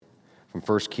from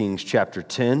 1 Kings chapter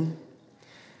 10.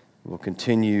 We'll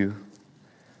continue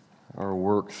our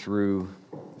work through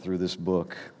this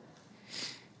book.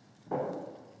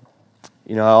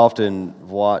 You know, I often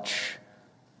watch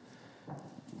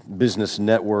business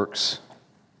networks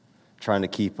trying to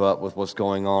keep up with what's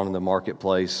going on in the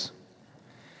marketplace.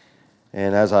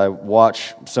 And as I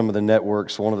watch some of the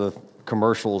networks, one of the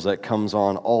commercials that comes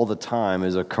on all the time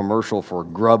is a commercial for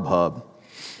Grubhub.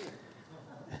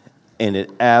 And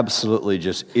it absolutely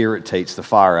just irritates the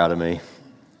fire out of me.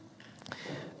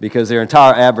 Because their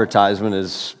entire advertisement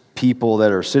is people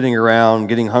that are sitting around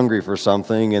getting hungry for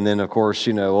something, and then, of course,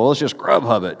 well, let's just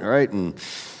Grubhub it, right? And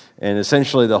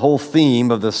essentially the whole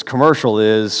theme of this commercial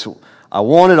is, I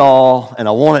want it all, and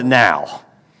I want it now.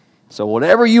 So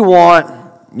whatever you want,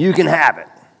 you can have it.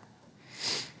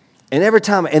 And every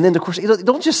time, and then, of course,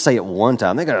 don't just say it one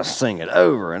time. They got to sing it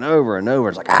over and over and over.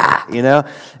 It's like, And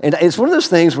it's one of those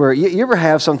things where you ever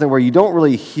have something where you don't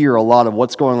really hear a lot of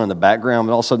what's going on in the background,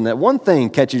 but all of a sudden that one thing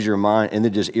catches your mind and it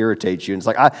just irritates you. And it's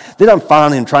like,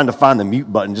 I'm trying to find the mute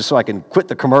button just so I can quit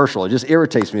the commercial. It just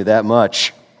irritates me that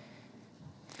much.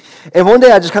 And one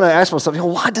day I just kind of asked myself,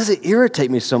 why does it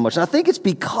irritate me so much? And I think it's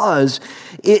because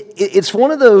it's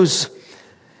one of those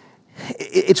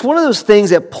things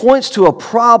that points to a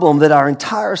problem that our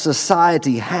entire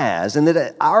society has, and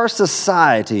that our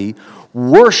society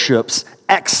worships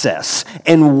excess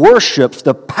and worships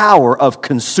the power of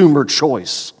consumer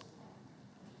choice.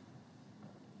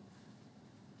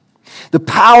 The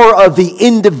power of the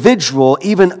individual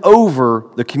even over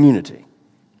the community.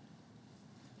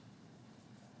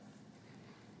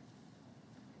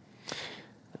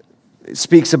 It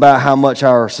speaks about how much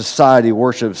our society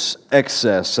worships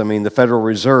excess. I mean, the Federal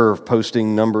Reserve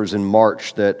posting numbers in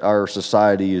March that our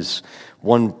society is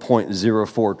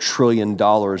 $1.04 trillion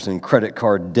in credit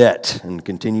card debt and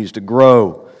continues to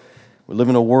grow. We live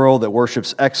in a world that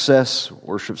worships excess,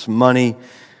 worships money,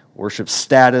 worships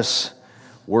status,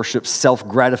 worships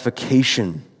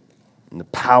self-gratification and the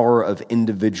power of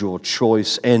individual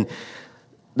choice. And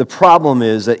the problem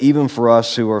is that even for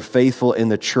us who are faithful in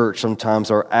the church, sometimes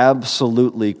are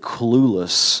absolutely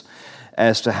clueless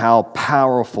as to how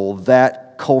powerful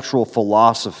that cultural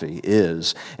philosophy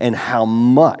is and how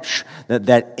much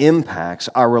that impacts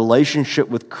our relationship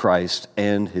with Christ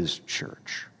and His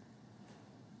church.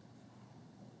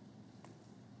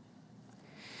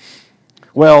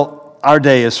 Well, our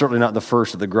day is certainly not the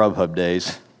first of the Grubhub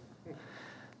days.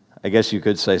 I guess you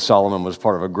could say Solomon was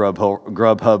part of a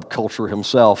Grubhub culture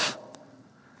himself.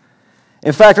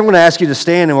 In fact, I'm going to ask you to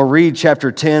stand and we'll read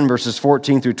chapter 10, verses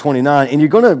 14 through 29, and you're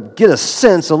going to get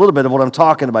a little bit of what I'm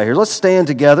talking about here. Let's stand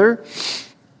together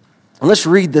and let's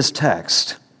read this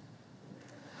text.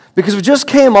 Because we just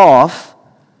came off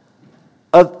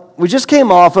of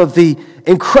the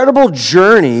incredible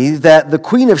journey that the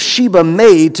Queen of Sheba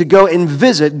made to go and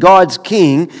visit God's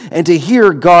king and to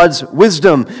hear God's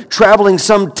wisdom, traveling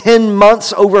some 10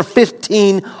 months over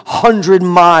 1,500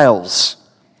 miles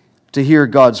to hear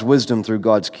God's wisdom through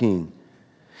God's king.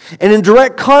 And in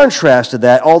direct contrast to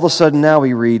that, all of a sudden now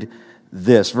we read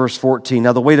this, verse 14.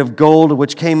 Now the weight of gold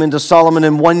which came into Solomon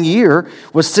in 1 year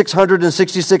was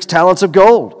 666 talents of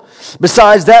gold.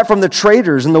 Besides that, from the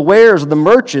traders and the wares of the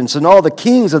merchants and all the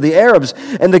kings of the Arabs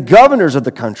and the governors of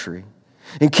the country.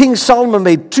 And King Solomon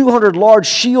made 200 large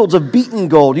shields of beaten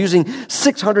gold, using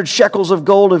 600 shekels of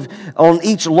gold on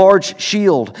each large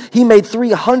shield. He made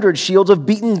 300 shields of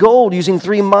beaten gold, using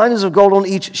 3 minas of gold on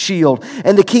each shield.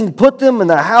 And the king put them in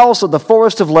the house of the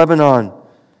forest of Lebanon.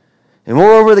 And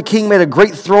moreover, the king made a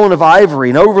great throne of ivory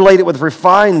and overlaid it with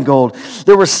refined gold.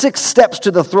 There were 6 steps to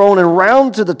the throne, and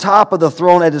round to the top of the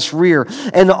throne at its rear,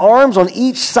 and the arms on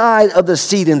each side of the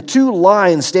seat, and 2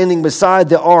 lions standing beside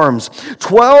the arms.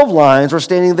 12 lions were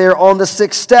standing there on the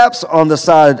 6 steps on the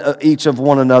side of each of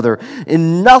one another.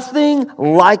 And nothing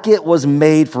like it was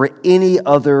made for any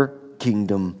other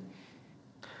kingdom.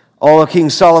 All of King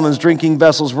Solomon's drinking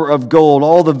vessels were of gold.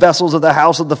 All the vessels of the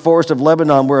house of the forest of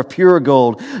Lebanon were of pure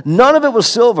gold. None of it was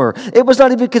silver. It was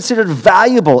not even considered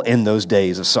valuable in those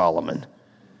days of Solomon.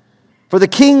 For the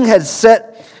king had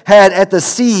at the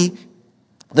sea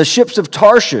the ships of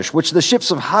Tarshish, which were the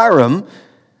ships of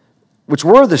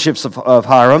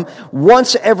Hiram.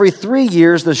 Once every 3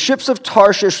 years, the ships of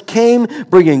Tarshish came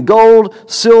bringing gold,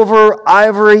 silver,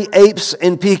 ivory, apes,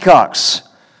 and peacocks.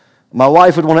 My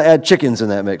wife would want to add chickens in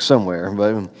that mix somewhere.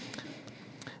 But in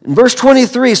verse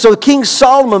 23, so King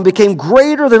Solomon became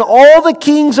greater than all the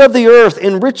kings of the earth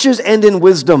in riches and in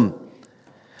wisdom.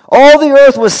 All the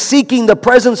earth was seeking the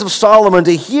presence of Solomon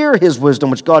to hear his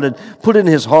wisdom, which God had put in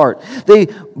his heart. They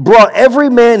brought every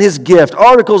man his gift,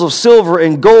 articles of silver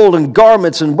and gold and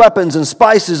garments and weapons and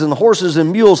spices and horses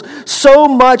and mules, so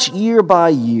much year by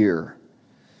year.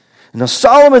 Now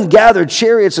Solomon gathered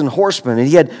chariots and horsemen, and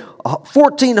he had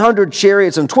 1,400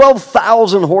 chariots and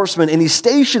 12,000 horsemen, and he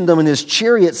stationed them in his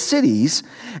chariot cities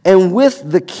and with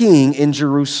the king in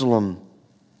Jerusalem.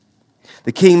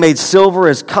 The king made silver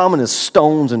as common as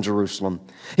stones in Jerusalem.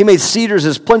 He made cedars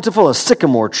as plentiful as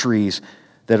sycamore trees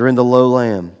that are in the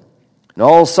lowland. And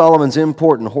all Solomon's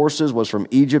import in horses was from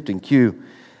Egypt and Kue,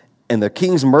 and the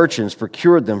king's merchants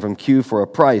procured them from Kue for a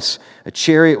price. A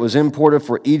chariot was imported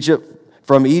from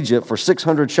Egypt for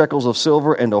 600 shekels of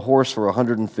silver, and a horse for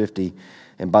 150.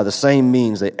 And by the same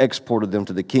means they exported them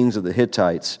to the kings of the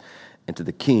Hittites and to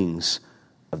the kings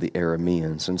of the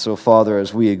Arameans. And so, Father,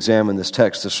 as we examine this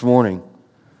text this morning,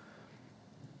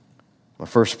 my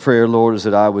first prayer, Lord, is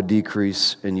that I would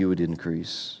decrease and you would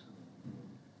increase.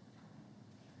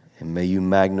 And may you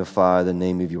magnify the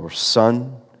name of your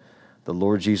Son, the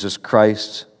Lord Jesus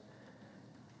Christ.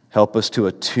 Help us to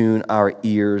attune our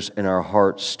ears and our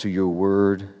hearts to your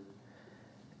word.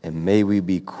 And may we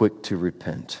be quick to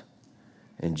repent.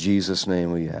 In Jesus'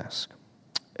 name we ask.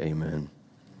 Amen.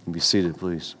 Be seated,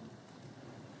 please.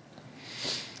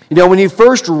 You know, when you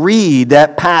first read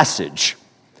that passage,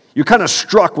 you're kind of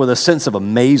struck with a sense of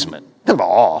amazement, kind of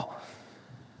awe,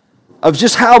 of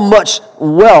just how much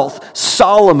wealth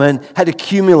Solomon had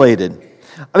accumulated.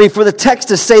 I mean, for the text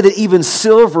to say that even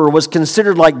silver was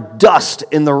considered like dust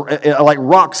like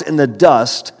rocks in the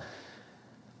dust,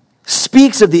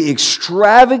 speaks of the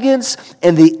extravagance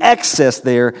and the excess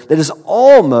there that is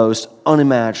almost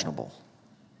unimaginable.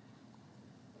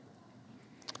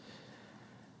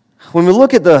 When we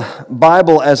look at the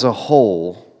Bible as a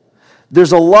whole,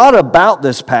 there's a lot about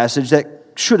this passage that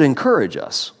should encourage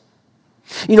us.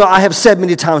 You know, I have said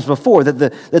many times before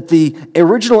that the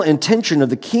original intention of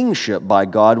the kingship by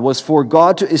God was for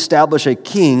God to establish a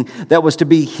king that was to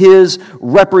be his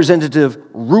representative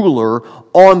ruler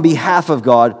on behalf of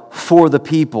God for the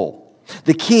people.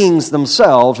 The kings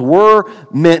themselves were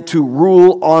meant to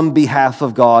rule on behalf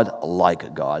of God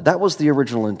like God. That was the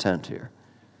original intent here.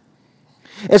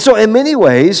 And so in many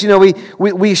ways, you know,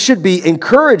 we should be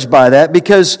encouraged by that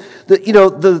because,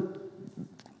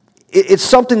 it's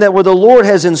something that where the Lord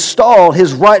has installed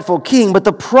his rightful king. But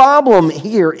the problem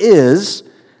here is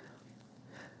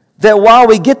that while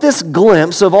we get this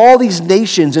glimpse of all these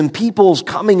nations and peoples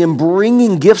coming and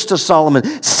bringing gifts to Solomon,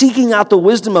 seeking out the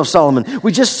wisdom of Solomon,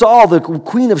 we just saw the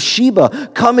Queen of Sheba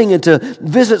coming in to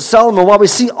visit Solomon. While we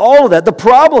see all of that, the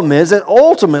problem is that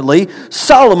ultimately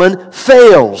Solomon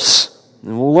fails.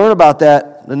 And we'll learn about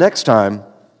that the next time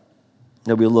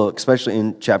that we look, especially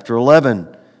in chapter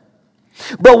 11.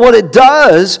 But what it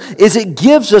does is it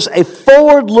gives us a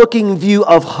forward-looking view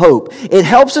of hope. It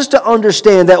helps us to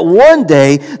understand that one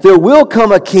day there will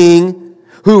come a king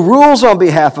who rules on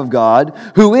behalf of God,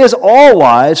 who is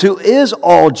all-wise, who is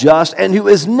all-just, and who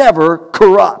is never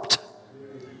corrupt.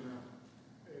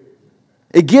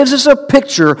 It gives us a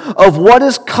picture of what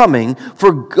is coming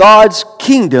for God's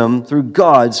kingdom through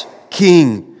God's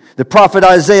king. The prophet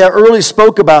Isaiah early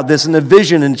spoke about this in the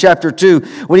vision in chapter 2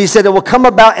 when he said it will come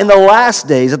about in the last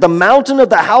days that the mountain of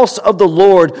the house of the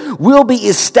Lord will be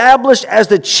established as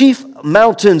the chief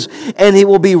mountains, and he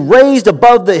will be raised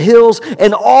above the hills,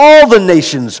 and all the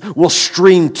nations will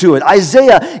stream to it.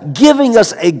 Isaiah giving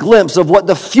us a glimpse of what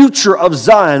the future of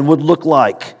Zion would look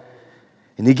like.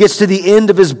 And he gets to the end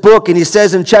of his book and he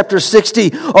says in chapter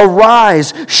 60,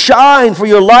 "Arise, shine, for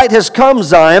your light has come,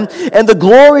 Zion, and the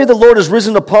glory of the Lord is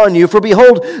risen upon you. For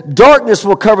behold, darkness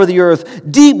will cover the earth,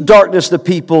 deep darkness the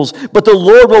peoples, but the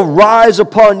Lord will rise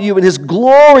upon you, and his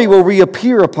glory will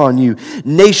reappear upon you.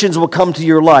 Nations will come to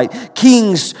your light,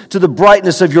 kings to the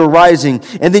brightness of your rising.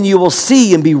 And then you will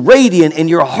see and be radiant, and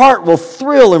your heart will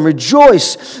thrill and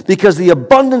rejoice, because the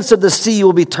abundance of the sea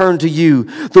will be turned to you.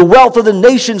 The wealth of the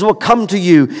nations will come to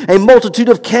you. A multitude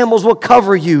of camels will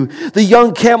cover you. The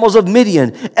young camels of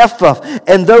Midian, Ephah,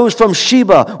 and those from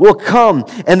Sheba will come,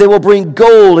 and they will bring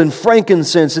gold and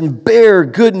frankincense and bear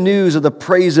good news of the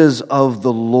praises of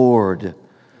the Lord."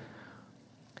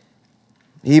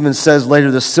 He even says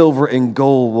later, the silver and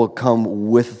gold will come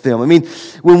with them. I mean,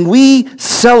 when we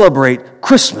celebrate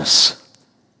Christmas,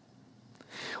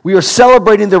 we are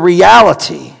celebrating the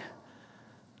reality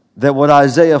that what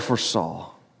Isaiah foresaw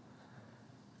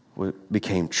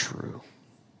became true.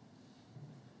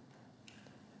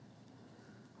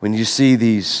 When you see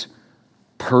these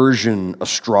Persian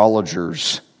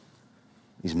astrologers,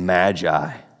 these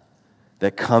magi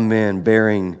that come in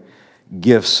bearing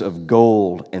gifts of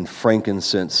gold and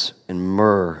frankincense and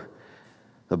myrrh.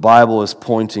 The Bible is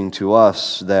pointing to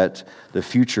us that the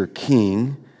future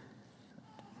king,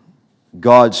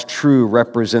 God's true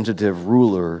representative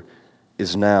ruler,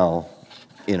 is now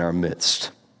in our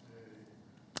midst.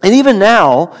 And even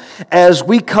now, as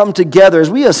we come together, as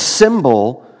we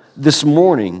assemble this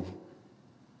morning,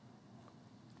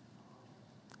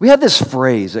 we have this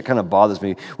phrase that kind of bothers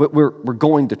me. We're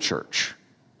going to church.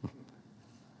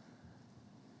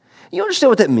 You understand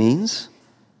what that means?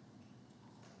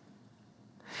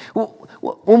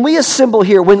 When we assemble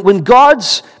here, when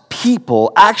God's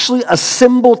people actually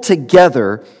assemble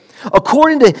together,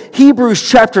 according to Hebrews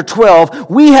chapter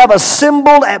 12, we have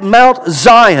assembled at Mount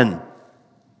Zion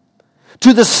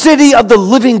to the city of the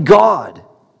living God,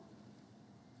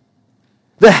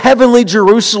 the heavenly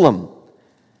Jerusalem.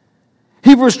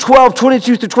 Hebrews 12,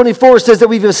 22 through 24 says that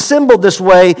we've assembled this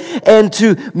way, and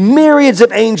to myriads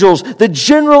of angels, the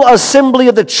general assembly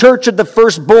of the church of the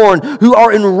firstborn, who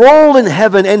are enrolled in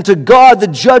heaven, and to God, the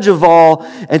judge of all,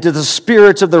 and to the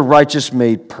spirits of the righteous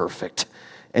made perfect,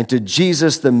 and to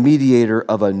Jesus, the mediator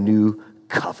of a new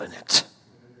covenant.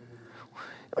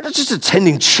 We're not just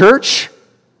attending church.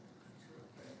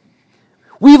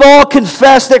 We've all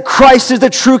confessed that Christ is the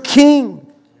true King.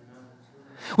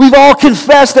 We've all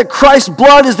confessed that Christ's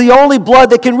blood is the only blood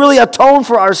that can really atone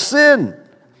for our sin.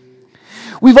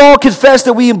 We've all confessed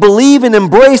that we believe and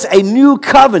embrace a new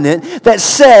covenant that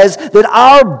says that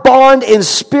our bond in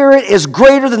spirit is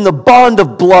greater than the bond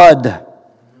of blood.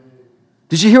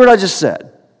 Did you hear what I just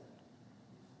said?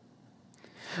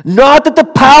 Not that the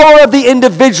power of the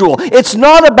individual. It's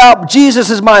not about Jesus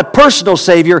as my personal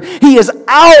Savior. He is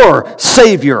our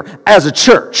Savior as a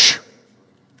church.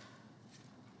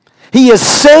 He has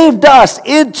saved us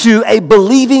into a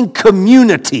believing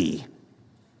community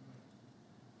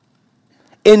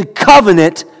in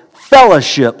covenant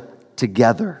fellowship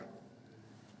together.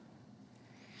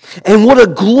 And what a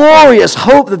glorious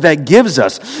hope that gives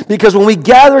us, because when we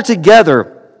gather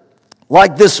together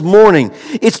like this morning,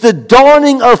 it's the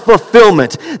dawning of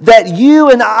fulfillment that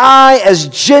you and I as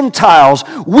Gentiles,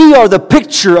 we are the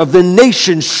picture of the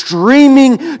nation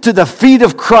streaming to the feet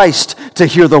of Christ to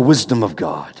hear the wisdom of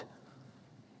God.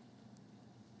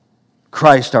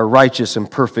 Christ, our righteous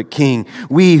and perfect King,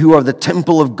 we who are the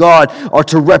temple of God are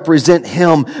to represent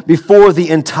Him before the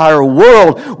entire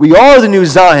world. We are the new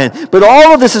Zion, but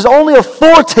all of this is only a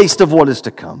foretaste of what is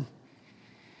to come.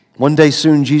 One day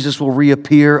soon, Jesus will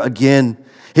reappear again.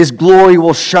 His glory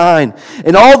will shine,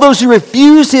 and all those who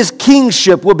refuse His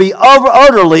kingship will be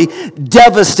utterly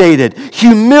devastated,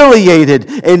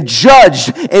 humiliated, and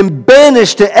judged, and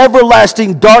banished to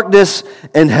everlasting darkness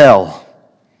and hell.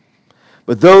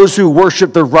 But those who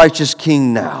worship the righteous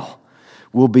King now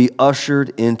will be ushered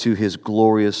into His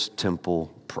glorious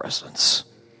temple presence.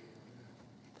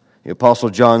 The Apostle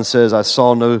John says, I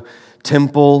saw no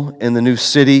temple in the new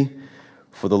city,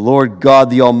 for the Lord God,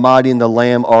 the Almighty, and the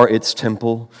Lamb are its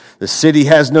temple. The city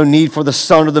has no need for the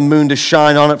sun or the moon to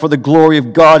shine on it, for the glory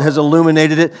of God has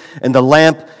illuminated it, and the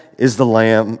lamp is the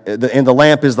Lamb, and the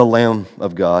lamp is the Lamb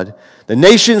of God. The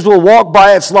nations will walk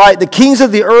by its light. The kings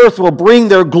of the earth will bring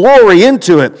their glory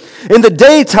into it. In the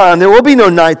daytime, there will be no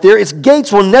night there. Its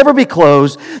gates will never be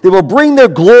closed. They will bring their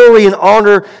glory and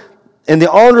honor, and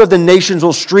the honor of the nations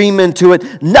will stream into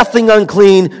it. Nothing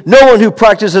unclean, no one who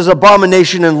practices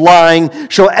abomination and lying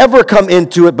shall ever come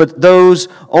into it, but those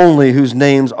only whose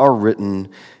names are written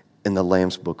in the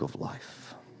Lamb's book of life.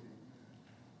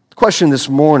 The question this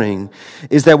morning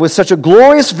is that with such a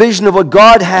glorious vision of what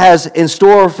God has in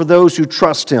store for those who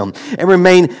trust Him and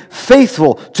remain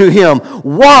faithful to Him,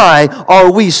 why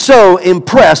are we so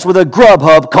impressed with a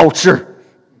Grubhub culture?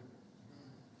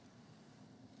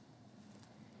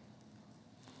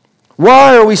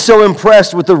 Why are we so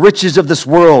impressed with the riches of this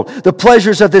world, the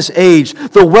pleasures of this age,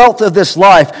 the wealth of this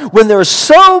life, when there is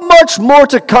so much more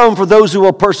to come for those who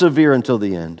will persevere until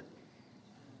the end?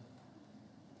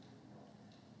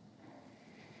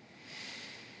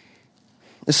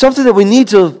 It's something that we need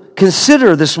to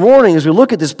consider this morning as we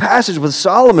look at this passage with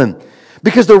Solomon.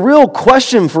 Because the real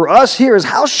question for us here is,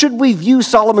 how should we view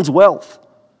Solomon's wealth?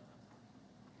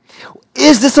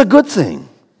 Is this a good thing?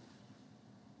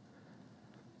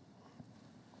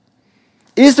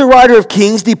 Is the writer of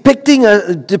Kings depicting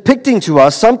to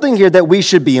us something here that we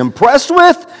should be impressed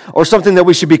with, or something that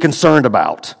we should be concerned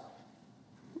about?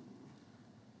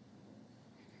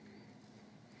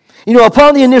 You know,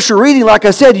 upon the initial reading, like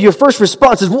I said, your first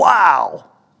response is, wow.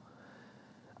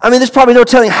 I mean, there's probably no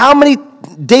telling how many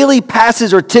daily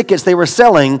passes or tickets they were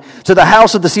selling to the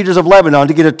House of the Cedars of Lebanon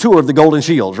to get a tour of the Golden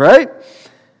Shields, right?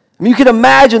 I mean, you can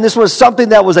imagine this was something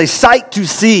that was a sight to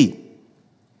see.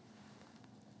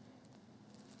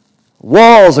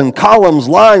 walls and columns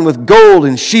lined with gold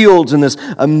and shields and this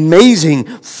amazing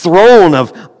throne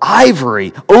of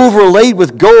ivory overlaid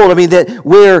with gold. I mean, that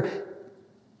where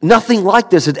nothing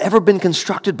like this had ever been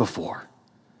constructed before.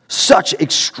 Such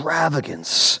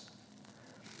extravagance.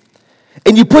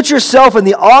 And you put yourself in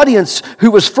the audience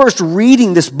who was first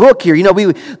reading this book here. You know,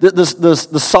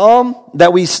 the psalm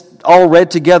that we all read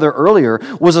together earlier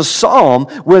was a psalm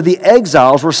where the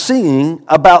exiles were singing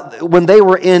about when they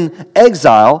were in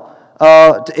exile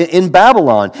in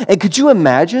Babylon. And could you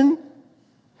imagine?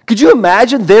 Could you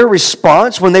imagine their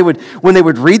response when they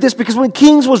would read this? Because when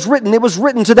Kings was written, it was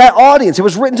written to that audience. It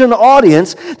was written to an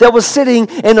audience that was sitting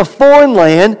in a foreign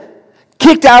land,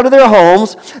 kicked out of their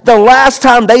homes. The last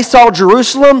time they saw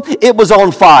Jerusalem, it was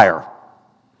on fire.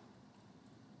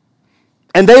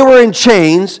 And they were in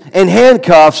chains and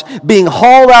handcuffs being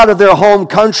hauled out of their home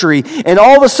country. And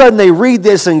all of a sudden they read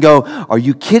this and go, are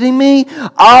you kidding me?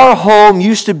 Our home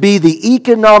used to be the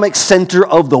economic center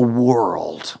of the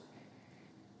world.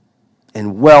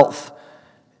 And wealth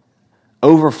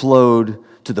overflowed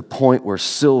to the point where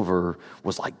silver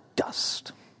was like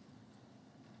dust.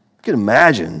 You can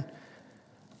imagine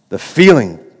the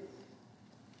feeling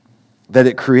that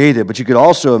it created, but you could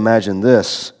also imagine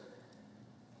this,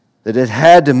 that it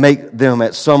had to make them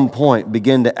at some point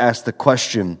begin to ask the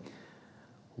question,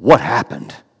 what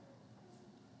happened?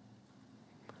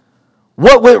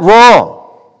 What went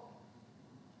wrong?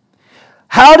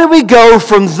 How did we go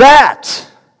from that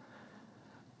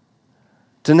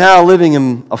to now living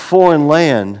in a foreign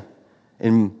land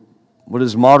in what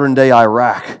is modern-day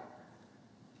Iraq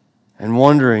and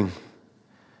wondering,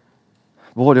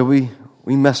 boy, did we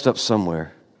messed up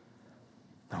somewhere.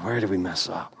 Where did we mess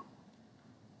up?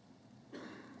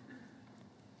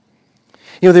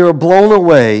 You know, they were blown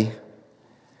away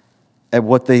at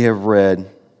what they have read,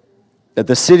 that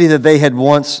the city that they had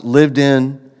once lived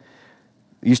in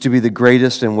used to be the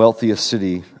greatest and wealthiest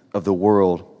city of the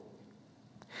world.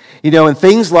 You know, and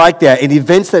things like that, and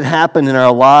events that happen in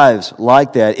our lives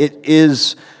like that, it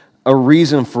is a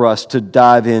reason for us to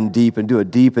dive in deep and do a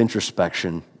deep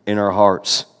introspection in our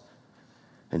hearts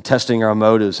and testing our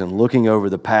motives and looking over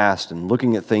the past and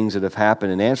looking at things that have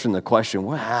happened and answering the question,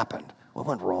 what happened? What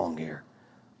went wrong here?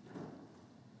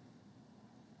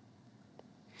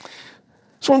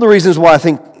 It's one of the reasons why I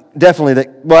think definitely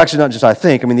that, well, actually not just I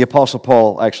think, I mean the Apostle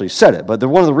Paul actually said it, but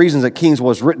one of the reasons that Kings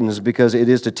was written is because it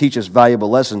is to teach us valuable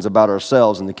lessons about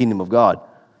ourselves and the kingdom of God.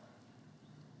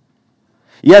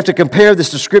 You have to compare this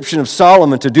description of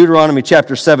Solomon to Deuteronomy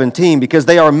chapter 17 because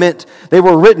they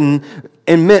were written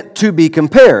and meant to be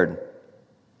compared.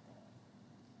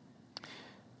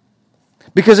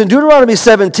 Because in Deuteronomy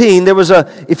 17, there was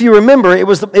if you remember, it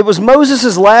was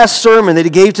Moses' last sermon that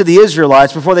he gave to the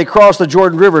Israelites before they crossed the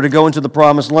Jordan River to go into the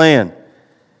promised land.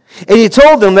 And he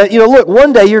told them that, look,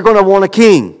 one day you're going to want a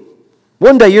king.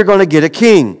 One day you're going to get a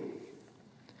king.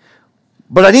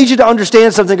 But I need you to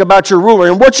understand something about your ruler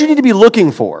and what you need to be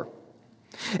looking for.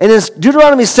 And in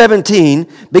Deuteronomy 17,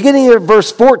 beginning at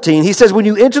verse 14, he says, when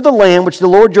you enter the land which the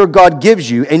Lord your God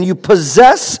gives you, and you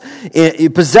possess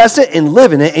it and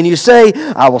live in it, and you say,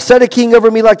 I will set a king over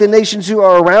me like the nations who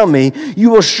are around me, you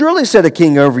will surely set a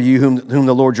king over you whom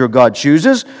the Lord your God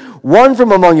chooses, one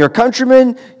from among your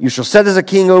countrymen. You shall set as a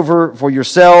king over for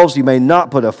yourselves. You may not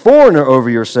put a foreigner over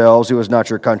yourselves who is not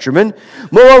your countryman.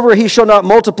 Moreover, he shall not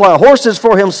multiply horses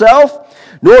for himself,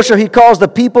 nor shall he cause the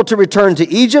people to return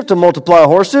to Egypt to multiply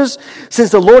horses. Since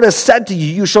the Lord has said to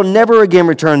you, you shall never again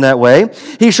return that way.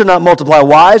 He shall not multiply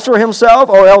wives for himself,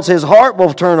 or else his heart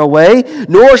will turn away,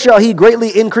 nor shall he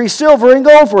greatly increase silver and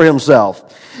gold for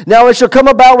himself. Now it shall come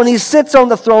about when he sits on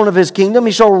the throne of his kingdom,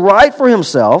 he shall write for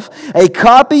himself a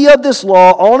copy of this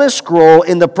law on a scroll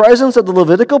in the presence of the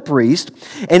Levitical priest,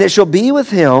 and it shall be with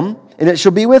him,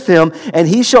 and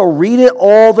he shall read it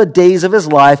all the days of his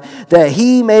life, that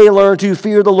he may learn to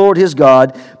fear the Lord his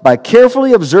God by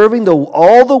carefully observing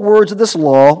all the words of this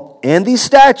law and these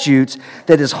statutes,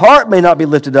 that his heart may not be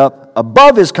lifted up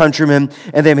above his countrymen,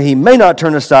 and that he may not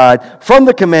turn aside from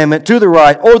the commandment to the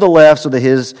right or the left, so that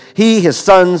his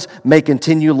sons may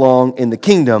continue long in the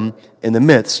kingdom in the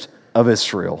midst of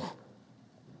Israel.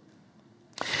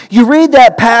 You read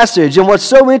that passage, and what's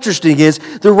so interesting is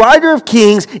the writer of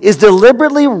Kings is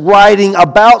deliberately writing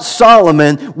about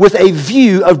Solomon with a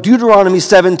view of Deuteronomy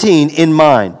 17 in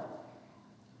mind.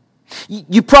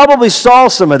 You probably saw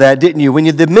some of that, didn't you? When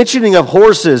the mentioning of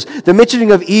horses, the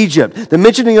mentioning of Egypt, the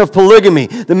mentioning of polygamy,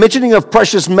 the mentioning of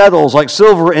precious metals like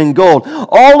silver and gold,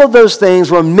 all of those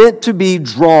things were meant to be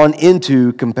drawn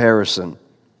into comparison.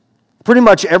 Pretty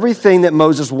much everything that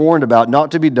Moses warned about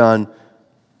not to be done,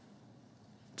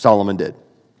 Solomon did.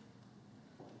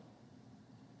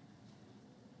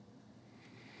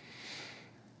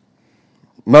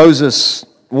 Moses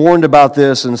warned about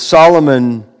this, and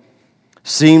Solomon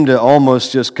seemed to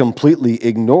almost just completely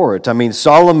ignore it.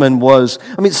 Solomon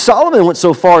went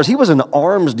so far as he was an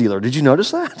arms dealer. Did you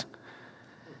notice that?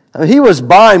 He was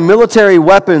buying military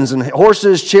weapons and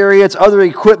horses, chariots, other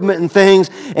equipment and things,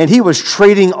 and he was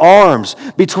trading arms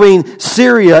between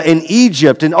Syria and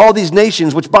Egypt and all these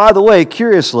nations, which, by the way,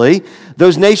 curiously,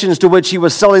 those nations to which he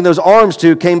was selling those arms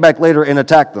to came back later and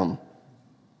attacked them.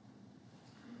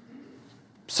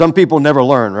 Some people never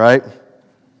learn, right?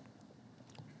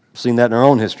 Seen that in our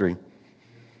own history.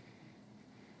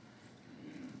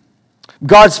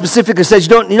 God specifically says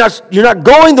you're not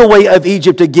going the way of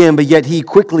Egypt again, but yet he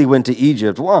quickly went to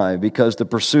Egypt. Why? Because the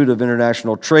pursuit of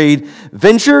international trade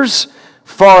ventures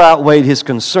far outweighed his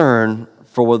concern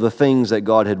for the things that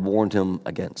God had warned him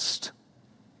against.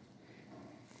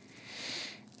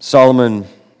 Solomon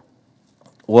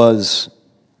was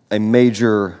a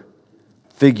major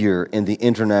figure in the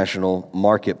international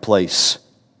marketplace.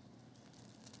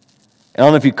 I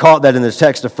don't know if you caught that in the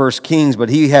text of 1 Kings, but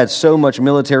he had so much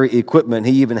military equipment,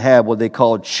 he even had what they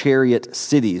called chariot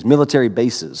cities, military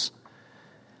bases.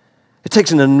 It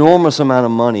takes an enormous amount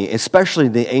of money, especially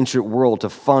in the ancient world, to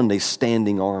fund a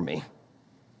standing army.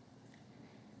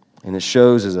 And it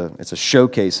shows it's a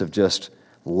showcase of just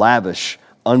lavish,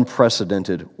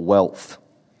 unprecedented wealth.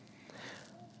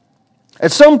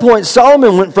 At some point,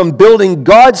 Solomon went from building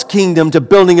God's kingdom to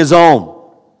building his own.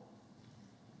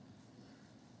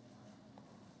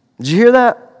 Did you hear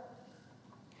that?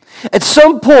 At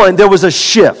some point, there was a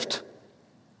shift.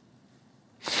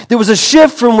 There was a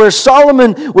shift from where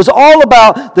Solomon was all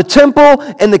about the temple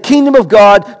and the kingdom of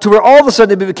God to where all of a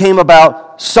sudden it became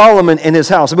about Solomon and his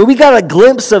house. We got a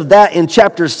glimpse of that in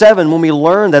chapter 7 when we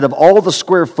learned that of all the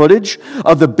square footage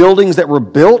of the buildings that were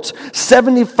built,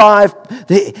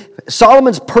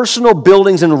 Solomon's personal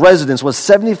buildings and residence was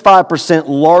 75%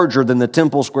 larger than the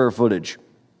temple square footage.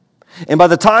 And by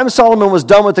the time Solomon was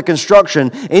done with the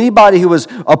construction, anybody who was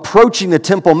approaching the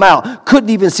Temple Mount couldn't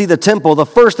even see the temple. The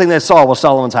first thing they saw was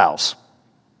Solomon's house.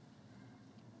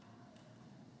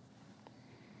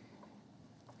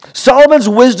 Solomon's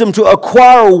wisdom to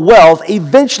acquire wealth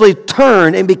eventually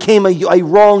turned and became a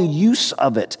wrong use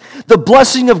of it. The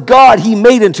blessing of God he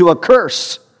made into a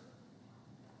curse.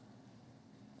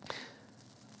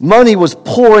 Money was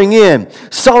pouring in.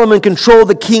 Solomon controlled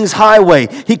the king's highway.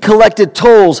 He collected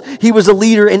tolls. He was a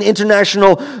leader in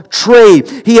international trade.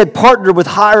 He had partnered with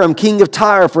Hiram, king of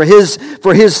Tyre, for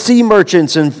his sea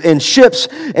merchants and ships.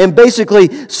 And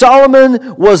basically,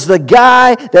 Solomon was the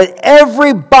guy that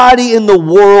everybody in the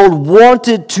world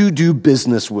wanted to do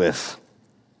business with.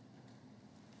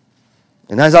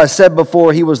 And as I said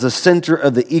before, he was the center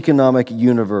of the economic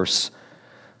universe.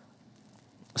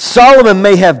 Solomon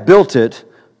may have built it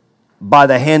by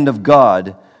the hand of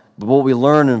God, but what we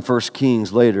learn in 1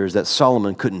 Kings later is that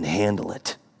Solomon couldn't handle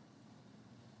it.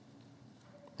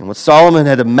 And what Solomon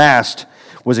had amassed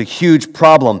was a huge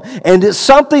problem. And it's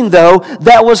something, though,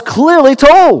 that was clearly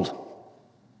told.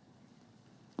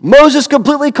 Moses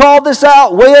completely called this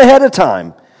out way ahead of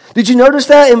time. Did you notice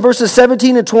that in verses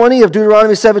 17 and 20 of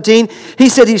Deuteronomy 17? He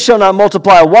said he shall not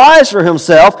multiply wives for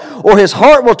himself, or his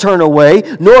heart will turn away,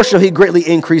 nor shall he greatly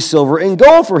increase silver and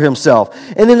gold for himself.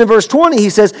 And then in verse 20 he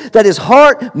says that his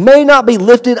heart may not be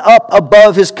lifted up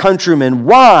above his countrymen.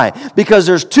 Why? Because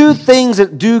there's two things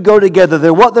that do go together.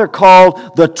 They're what they're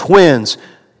called the twins: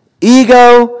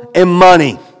 ego and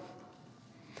money.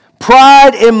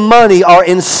 Pride and money are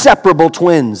inseparable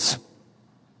twins.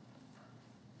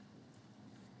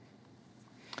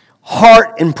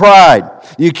 Heart and pride,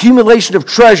 the accumulation of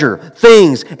treasure,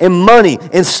 things, and money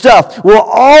and stuff will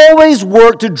always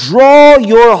work to draw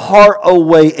your heart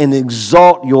away and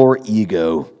exalt your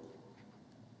ego.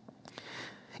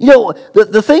 You know,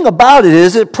 the thing about it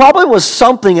is it probably was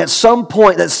something at some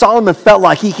point that Solomon felt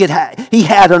like he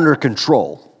had under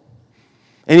control.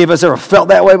 Any of us ever felt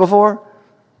that way before?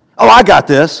 Oh, I got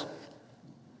this.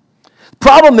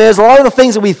 Problem is, a lot of the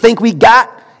things that we think we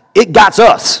got, it got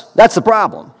us. That's the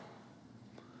problem.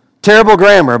 Terrible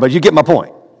grammar, but you get my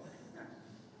point.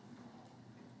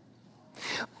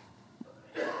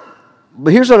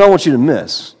 But here's what I want you to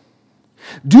miss.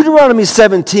 Deuteronomy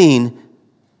 17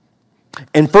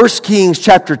 and 1 Kings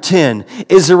chapter 10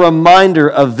 is a reminder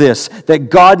of this,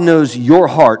 that God knows your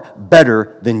heart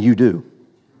better than you do.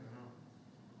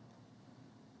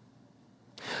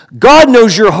 God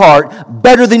knows your heart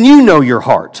better than you know your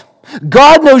heart.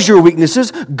 God knows your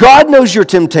weaknesses. God knows your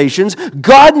temptations.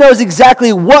 God knows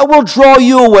exactly what will draw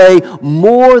you away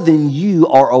more than you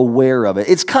are aware of it.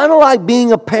 It's kind of like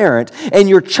being a parent and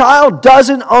your child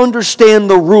doesn't understand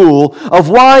the rule of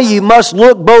why you must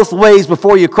look both ways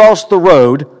before you cross the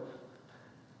road.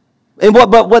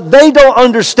 But what they don't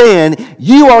understand,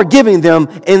 you are giving them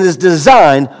and is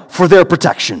designed for their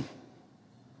protection.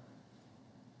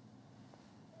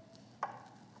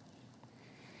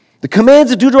 The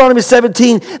commands of Deuteronomy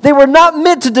 17, they were not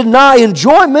meant to deny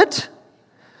enjoyment.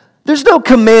 There's no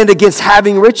command against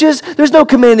having riches. There's no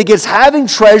command against having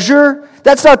treasure.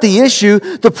 That's not the issue.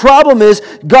 The problem is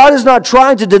God is not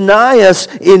trying to deny us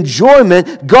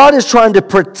enjoyment. God is trying to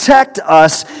protect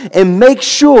us and make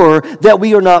sure that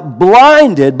we are not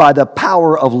blinded by the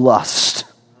power of lust.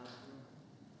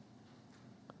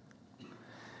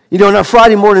 You know, in our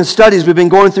Friday morning studies, we've been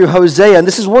going through Hosea, and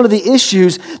this is one of the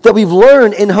issues that we've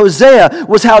learned in Hosea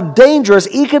was how dangerous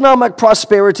economic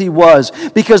prosperity was.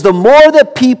 Because the more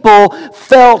that people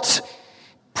felt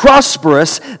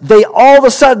prosperous, they all of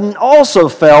a sudden also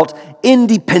felt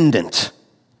independent.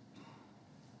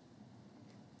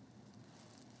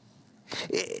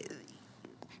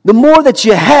 The more that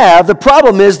you have, the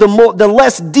problem is the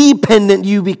less dependent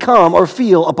you become or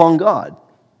feel upon God.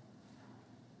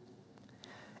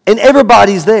 And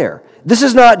everybody's there. This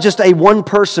is not just a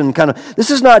one-person this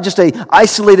is not just an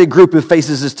isolated group who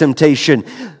faces this temptation.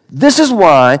 This is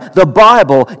why the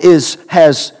Bible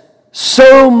has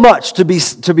so much to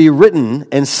be written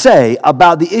and say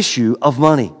about the issue of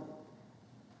money.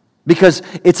 Because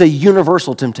it's a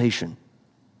universal temptation.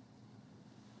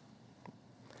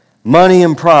 Money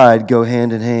and pride go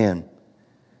hand in hand.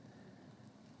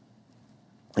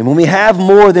 And when we have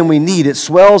more than we need, it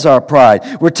swells our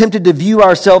pride. We're tempted to view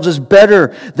ourselves as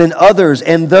better than others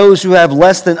and those who have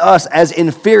less than us as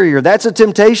inferior. That's a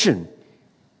temptation.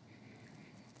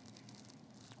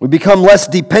 We become less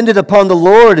dependent upon the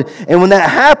Lord, and when that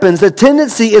happens, the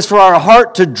tendency is for our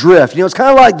heart to drift. You know, it's kind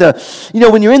of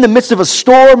like when you're in the midst of a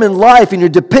storm in life and you're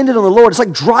dependent on the Lord, it's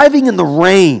like driving in the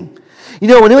rain. You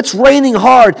know, when it's raining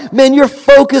hard, man, you're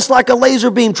focused like a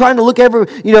laser beam, trying to look and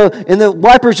the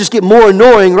wipers just get more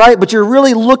annoying, right? But you're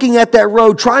really looking at that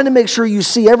road, trying to make sure you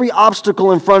see every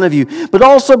obstacle in front of you. But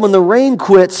also, when the rain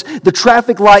quits, the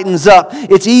traffic lightens up.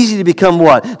 It's easy to become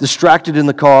what? Distracted in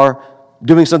the car,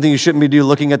 doing something you shouldn't be doing,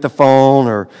 looking at the phone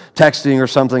or texting or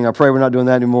something. I pray we're not doing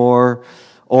that anymore.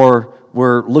 Or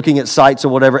we're looking at sites or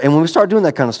whatever. And when we start doing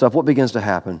that kind of stuff, what begins to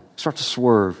happen? We start to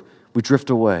swerve. We drift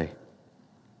away.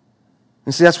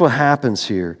 And see, that's what happens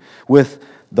here with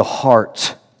the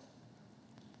heart.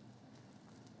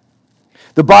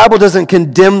 The Bible doesn't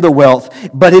condemn the wealth,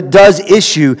 but it does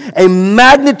issue a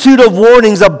magnitude of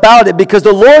warnings about it because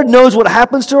the Lord knows what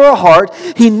happens to our heart.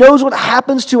 He knows what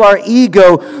happens to our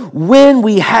ego when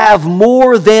we have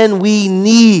more than we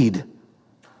need.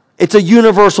 It's a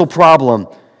universal problem.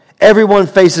 Everyone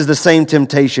faces the same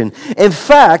temptation. In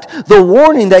fact, the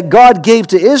warning that God gave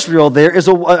to Israel there is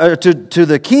to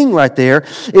the king right there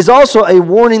is also a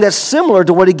warning that's similar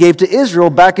to what he gave to Israel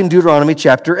back in Deuteronomy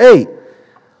chapter 8.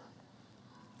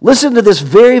 Listen to this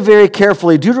very, very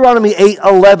carefully. Deuteronomy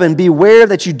 8:11, beware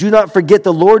that you do not forget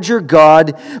the Lord your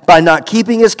God by not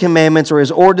keeping his commandments or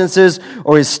his ordinances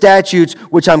or his statutes,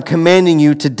 which I'm commanding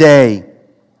you today.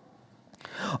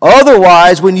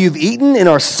 Otherwise, when you've eaten and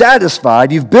are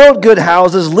satisfied, you've built good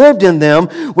houses, lived in them,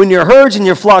 when your herds and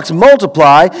your flocks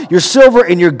multiply, your silver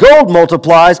and your gold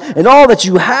multiplies, and all that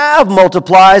you have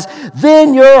multiplies,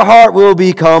 then your heart will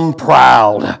become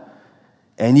proud.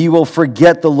 And you will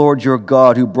forget the Lord your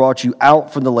God who brought you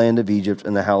out from the land of Egypt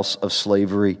in the house of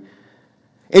slavery.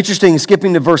 Interesting,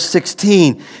 skipping to verse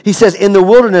 16, he says, in the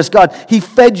wilderness, God, he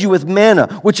fed you with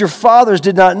manna, which your fathers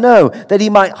did not know, that he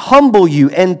might humble you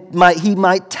and he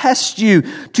might test you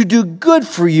to do good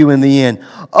for you in the end.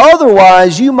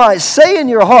 Otherwise, you might say in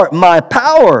your heart, my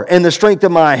power and the strength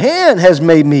of my hand has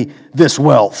made me this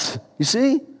wealth. You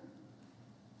see?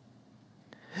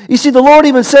 You see, the Lord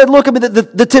even said, look,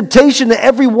 the temptation that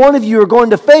every one of you are going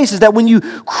to face is that when you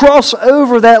cross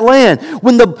over that land,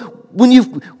 when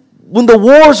the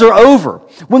wars are over,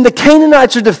 when the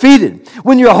Canaanites are defeated,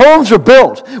 when your homes are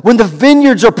built, when the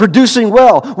vineyards are producing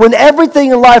well, when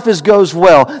everything in life goes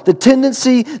well, the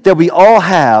tendency that we all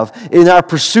have in our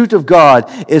pursuit of God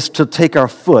is to take our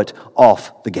foot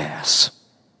off the gas.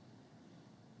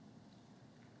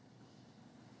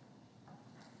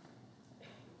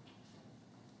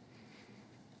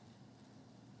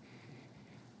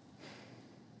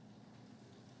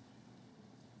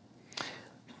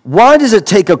 Why does it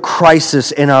take a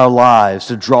crisis in our lives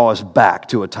to draw us back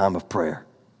to a time of prayer?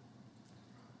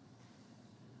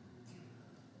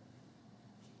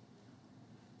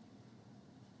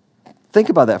 Think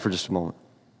about that for just a moment.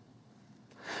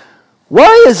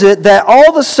 Why is it that all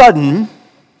of a sudden,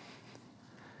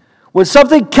 when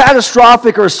something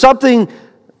catastrophic or something,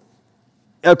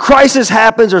 a crisis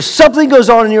happens or something goes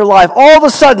on in your life, all of a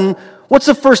sudden, what's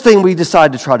the first thing we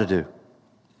decide to try to do?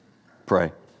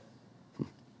 Pray.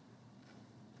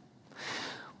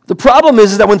 The problem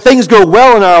is that when things go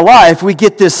well in our life, we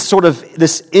get this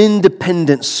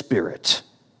independent spirit.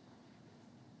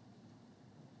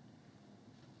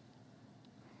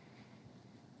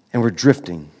 And we're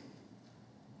drifting.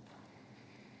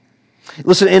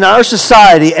 Listen, in our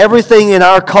society, everything in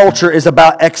our culture is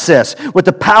about excess. With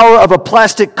the power of a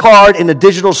plastic card and a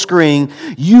digital screen,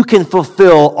 you can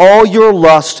fulfill all your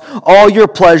lust, all your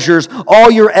pleasures,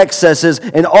 all your excesses,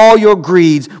 and all your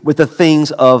greeds with the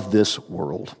things of this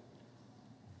world.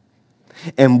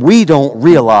 And we don't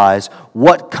realize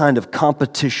what kind of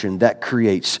competition that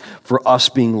creates for us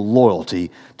being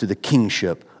loyalty to the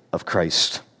kingship of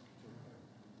Christ.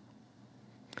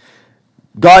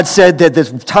 God said that the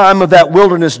time of that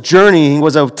wilderness journey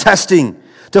was a testing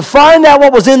to find out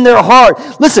what was in their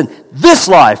heart. Listen, this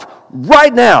life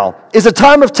right now is a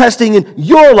time of testing in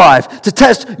your life to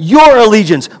test your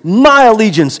allegiance, my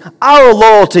allegiance, our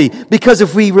loyalty. Because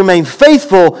if we remain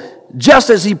faithful, just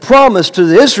as He promised to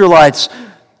the Israelites,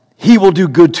 He will do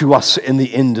good to us in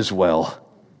the end as well.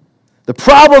 The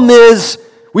problem is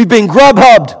we've been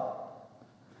Grubhubbed.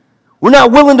 We're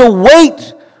not willing to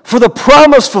wait for the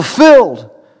promise fulfilled.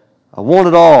 I want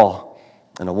it all,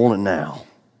 and I want it now.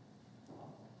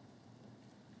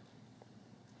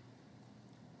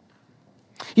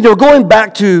 You know, going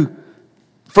back to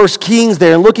 1 Kings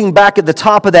there and looking back at the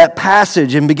top of that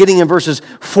passage and beginning in verses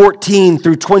 14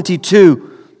 through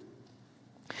 22,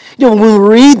 you know, when we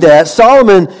read that,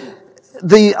 Solomon,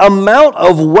 the amount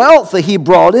of wealth that he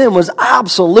brought in was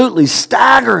absolutely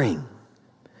staggering.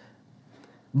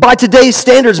 By today's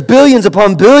standards, billions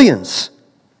upon billions.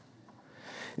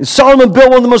 And Solomon built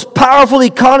one of the most powerful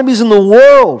economies in the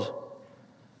world.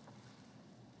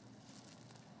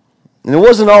 And it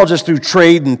wasn't all just through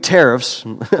trade and tariffs.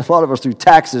 A lot of us through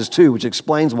taxes too, which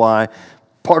explains why,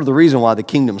 part of the reason why the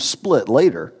kingdom split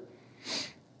later.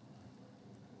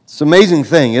 It's an amazing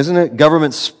thing, isn't it?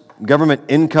 Government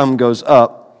income goes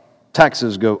up,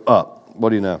 taxes go up. What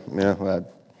do you know? Yeah,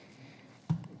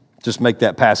 just make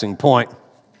that passing point.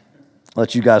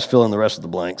 Let you guys fill in the rest of the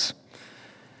blanks.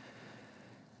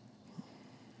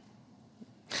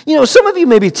 You know, some of you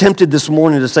may be tempted this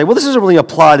morning to say, well, this doesn't really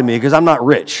apply to me because I'm not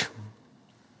rich.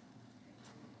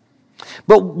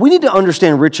 But we need to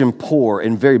understand rich and poor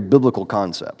in very biblical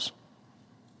concepts.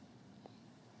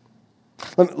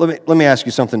 Let me ask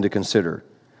you something to consider.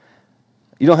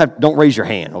 You don't raise your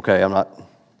hand, okay? I'm not,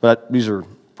 but these are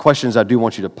questions I do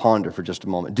want you to ponder for just a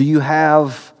moment. Do you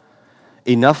have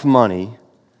enough money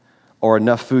or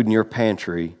enough food in your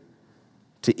pantry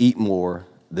to eat more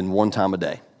than one time a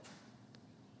day?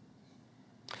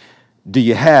 Do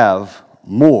you have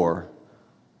more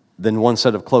than one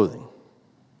set of clothing?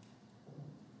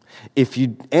 If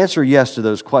you answer yes to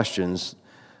those questions,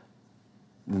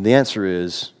 then the answer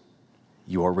is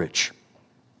you are rich.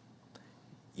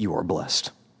 You are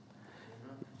blessed.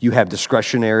 You have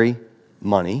discretionary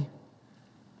money.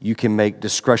 You can make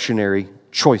discretionary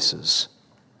choices.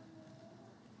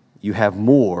 You have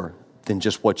more than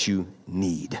just what you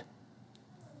need.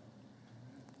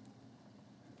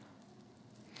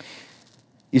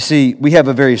 You see, we have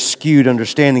a very skewed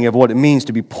understanding of what it means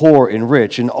to be poor and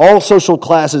rich, and all social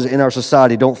classes in our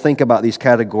society don't think about these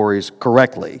categories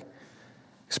correctly,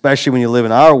 especially when you live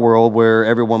in our world where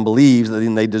everyone believes that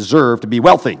they deserve to be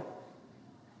wealthy.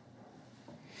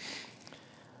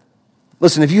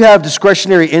 Listen, if you have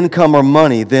discretionary income or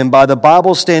money, then by the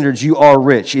Bible standards, you are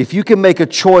rich. If you can make a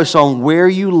choice on where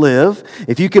you live,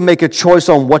 if you can make a choice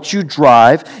on what you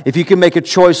drive, if you can make a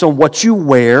choice on what you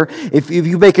wear, if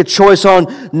you make a choice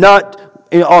on not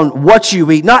on what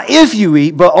you eat, not if you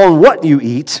eat, but on what you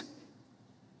eat,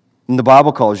 then the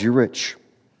Bible calls you rich.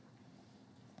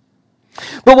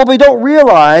 But what we don't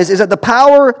realize is that the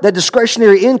power that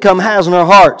discretionary income has on our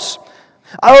hearts.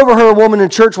 I overheard a woman in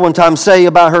church one time say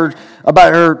about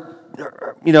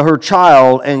her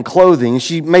child and clothing.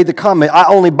 She made the comment, I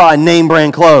only buy name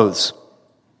brand clothes.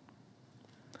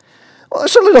 Well,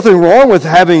 there's certainly nothing wrong with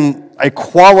having a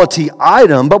quality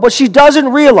item, but what she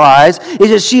doesn't realize is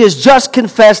that she has just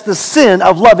confessed the sin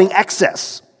of loving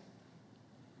excess.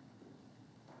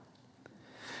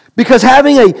 Because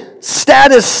having a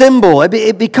status symbol,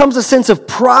 it becomes a sense of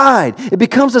pride. It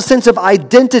becomes a sense of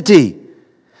identity.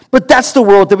 But that's the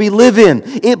world that we live in.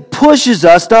 It pushes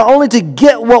us not only to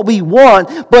get what we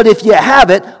want, but if you have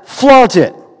it, flaunt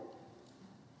it.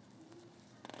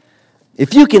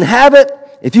 If you can have it,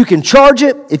 if you can charge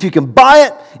it, if you can buy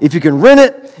it, if you can rent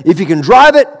it, if you can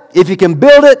drive it, if you can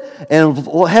build it, and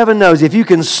heaven knows, if you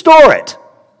can store it,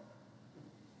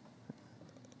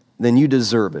 then you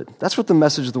deserve it. That's what the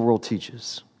message of the world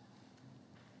teaches.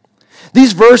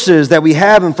 These verses that we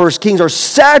have in 1 Kings are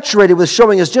saturated with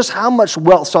showing us just how much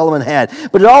wealth Solomon had.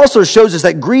 But it also shows us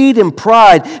that greed and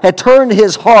pride had turned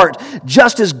his heart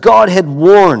just as God had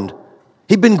warned.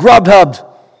 He'd been Grubhubbed.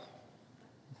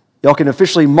 Y'all can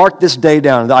officially mark this day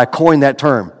down that I coined that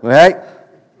term, right?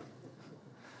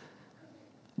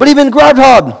 But he'd been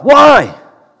Grubhubbed. Why?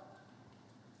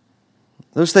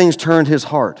 Those things turned his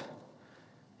heart.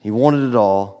 He wanted it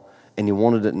all, and he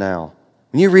wanted it now.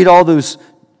 When you read all those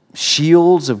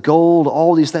shields of gold,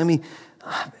 all these things, I mean,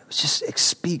 it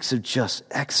speaks of just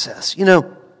excess. You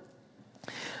know,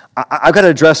 I've got to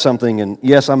address something, and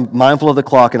yes, I'm mindful of the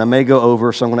clock, and I may go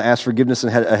over, so I'm going to ask forgiveness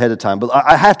ahead of time, but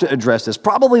I have to address this.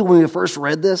 Probably when we first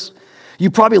read this, you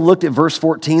probably looked at verse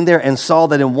 14 there and saw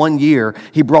that in 1 year,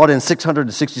 he brought in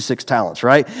 666 talents,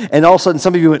 right? And all of a sudden,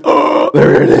 some of you went, oh,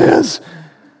 there it is.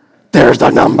 There's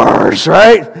the numbers,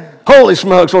 right? Holy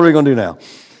smokes, what are we going to do now?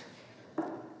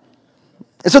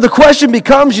 And so the question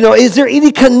becomes, is there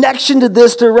any connection to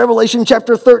this to Revelation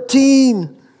chapter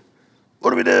 13?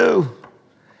 What do we do?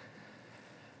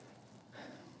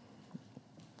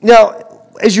 Now,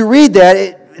 as you read that,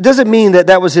 it doesn't mean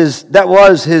that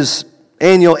was his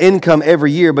annual income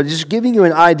every year, but just giving you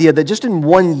an idea that just in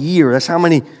 1 year, that's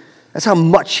how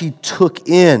much he took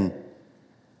in.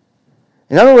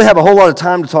 And I don't really have a whole lot of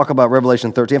time to talk about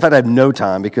Revelation 13. In fact, I have no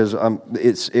time because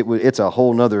it's a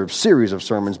whole nother series of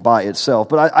sermons by itself.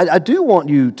 But I do want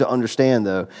you to understand,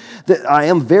 though, that I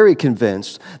am very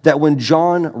convinced that when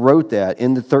John wrote that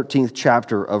in the 13th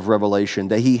chapter of Revelation,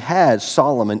 that he had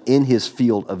Solomon in his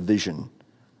field of vision.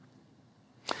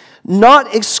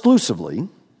 Not exclusively,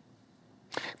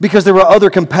 because there were other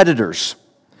competitors.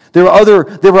 There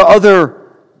were other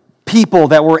people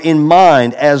that were in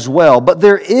mind as well. But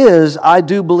there is, I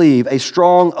do believe, a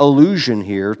strong allusion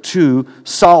here to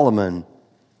Solomon.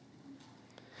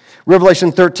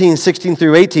 Revelation 13, 16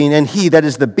 through 18, and he, that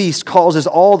is the beast, causes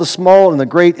all the small and the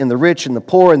great and the rich and the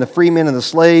poor and the free men and the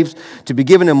slaves to be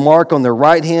given a mark on their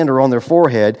right hand or on their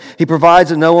forehead. He provides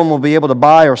that no one will be able to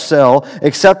buy or sell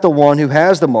except the one who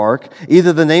has the mark,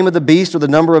 either the name of the beast or the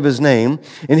number of his name.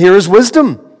 And here is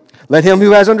wisdom. Let him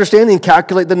who has understanding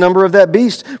calculate the number of that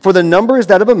beast, for the number is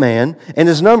that of a man, and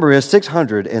his number is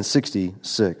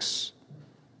 666.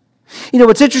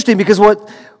 It's interesting because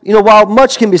while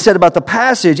much can be said about the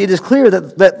passage, it is clear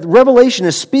that Revelation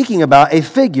is speaking about a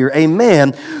figure, a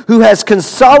man, who has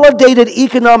consolidated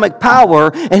economic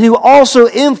power and who also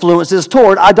influences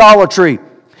toward idolatry.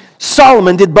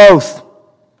 Solomon did both.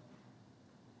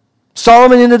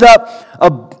 Solomon ended up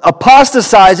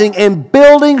apostatizing and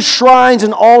building shrines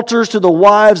and altars to the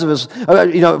wives of his,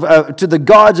 to the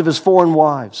gods of his foreign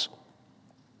wives,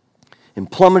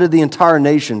 and plummeted the entire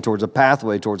nation towards a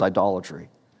pathway towards idolatry.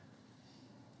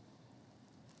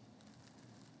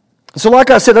 So like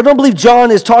I said, I don't believe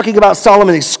John is talking about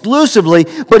Solomon exclusively,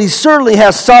 but he certainly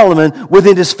has Solomon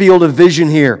within his field of vision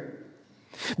here.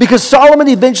 Because Solomon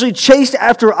eventually chased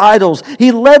after idols.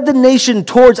 He led the nation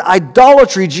towards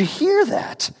idolatry. Did you hear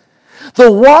that?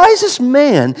 The wisest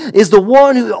man is the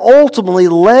one who ultimately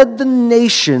led the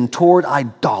nation toward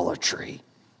idolatry.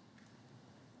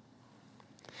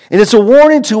 And it's a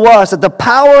warning to us that the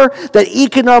power that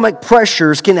economic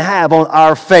pressures can have on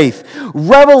our faith.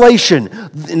 Revelation,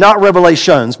 not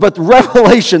Revelations, but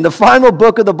Revelation, the final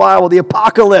book of the Bible, the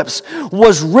Apocalypse,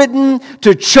 was written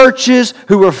to churches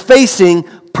who were facing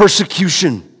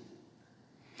persecution.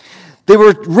 They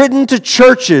were written to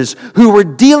churches who were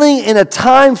dealing in a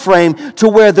time frame to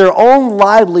where their own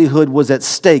livelihood was at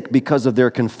stake because of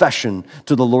their confession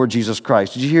to the Lord Jesus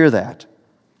Christ. Did you hear that?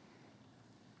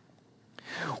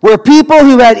 Where people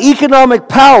who had economic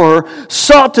power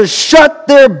sought to shut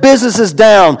their businesses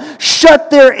down, shut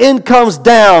their incomes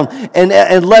down, and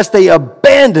unless they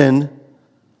abandoned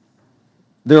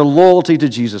their loyalty to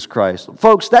Jesus Christ.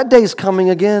 Folks, that day is coming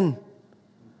again.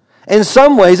 In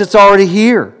some ways, it's already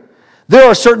here. There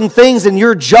are certain things in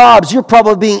your jobs you're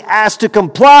probably being asked to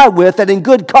comply with that in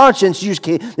good conscience you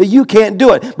can't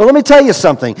do it. But let me tell you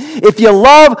something. If you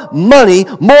love money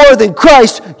more than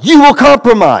Christ, you will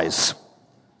compromise.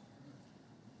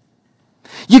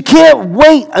 You can't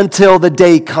wait until the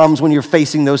day comes when you're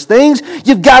facing those things.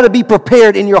 You've got to be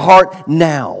prepared in your heart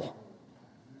now.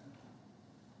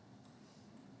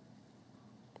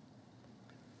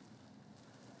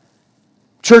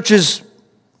 Churches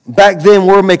back then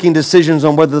were making decisions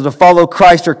on whether to follow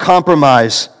Christ or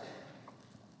compromise.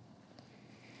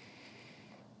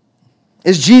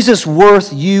 Is Jesus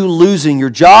worth you losing your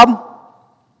job,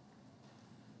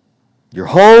 your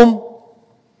home,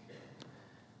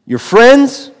 your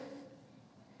friends,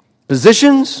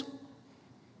 positions,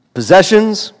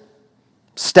 possessions,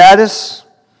 status,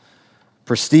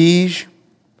 prestige,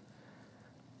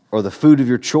 or the food of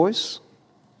your choice?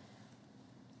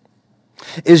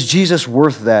 Is Jesus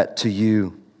worth that to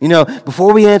you? You know,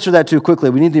 before we answer that too quickly,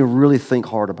 we need to really think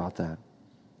hard about that.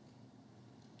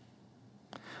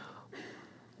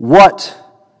 What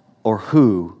or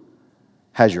who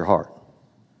has your heart?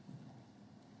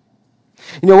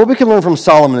 You know, what we can learn from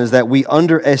Solomon is that we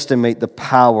underestimate the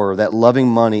power that loving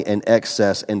money and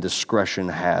excess and discretion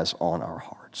has on our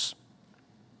hearts.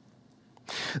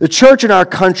 The church in our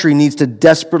country needs to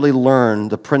desperately learn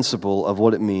the principle of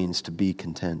what it means to be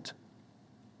content.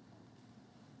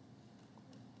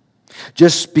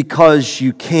 Just because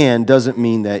you can doesn't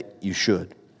mean that you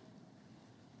should.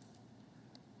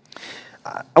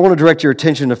 I want to direct your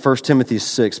attention to 1 Timothy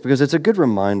 6 because it's a good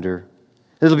reminder.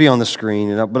 It'll be on the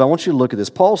screen, but I want you to look at this.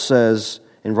 Paul says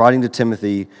in writing to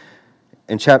Timothy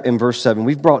in verse 7,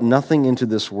 we've brought nothing into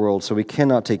this world, so we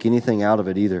cannot take anything out of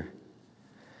it either.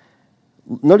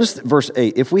 Notice verse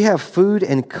 8, if we have food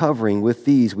and covering, with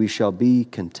these we shall be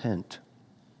content.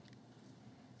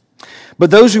 But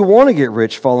those who want to get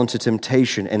rich fall into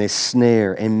temptation and a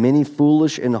snare and many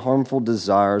foolish and harmful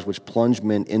desires which plunge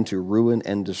men into ruin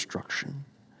and destruction.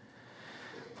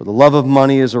 For the love of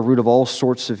money is a root of all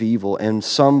sorts of evil, and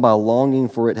some by longing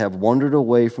for it have wandered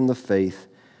away from the faith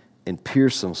and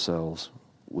pierced themselves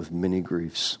with many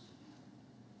griefs.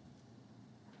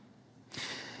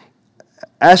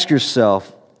 Ask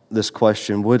yourself this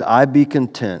question: would I be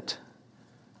content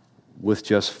with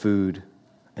just food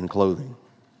and clothing?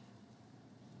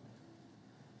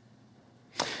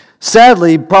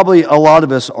 Sadly, probably a lot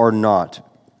of us are not.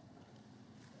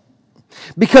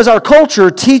 Because our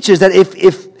culture teaches that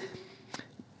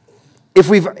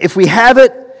if we have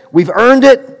it, we've earned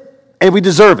it, and we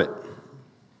deserve it.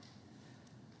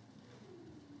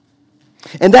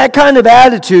 And that kind of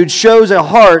attitude shows a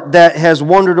heart that has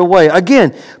wandered away.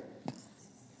 Again,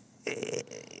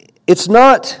 it's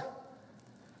not,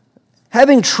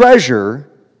 having treasure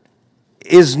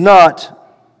is not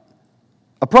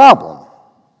a problem.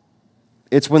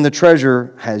 It's when the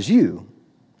treasure has you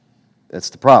that's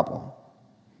the problem.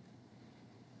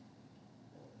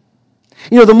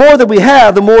 You know, the more that we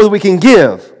have, the more that we can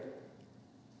give.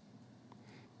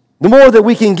 The more that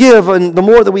we can give and the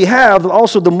more that we have,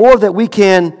 also the more that we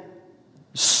can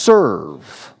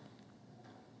serve.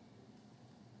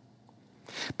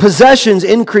 Possessions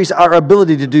increase our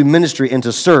ability to do ministry and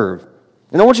to serve.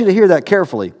 And I want you to hear that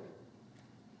carefully.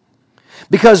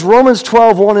 Because Romans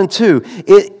 12:1 and 2,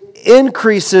 it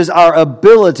increases our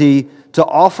ability to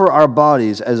offer our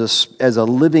bodies as a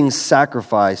living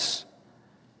sacrifice,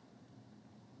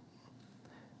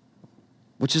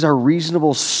 which is our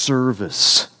reasonable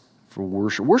service for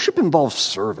worship. Worship involves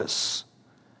service.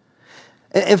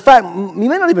 In fact, you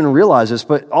may not even realize this,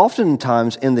 but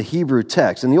oftentimes in the Hebrew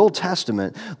text, in the Old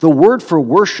Testament, the word for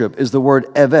worship is the word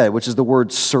eved, which is the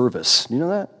word service. You know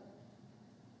that?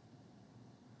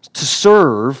 To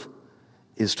serve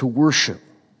is to worship.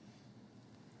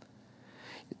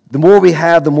 The more we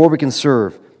have, the more we can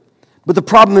serve. But the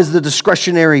problem is the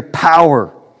discretionary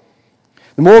power.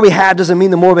 The more we have doesn't mean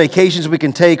the more vacations we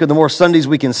can take or the more Sundays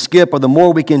we can skip or the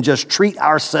more we can just treat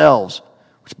ourselves,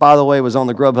 which, by the way, was on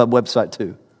the Grubhub website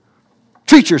too.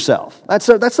 Treat yourself. That's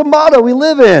the motto we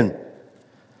live in.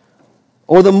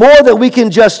 Or the more that we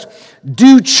can just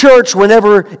do church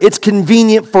whenever it's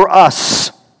convenient for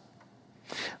us.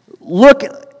 Look,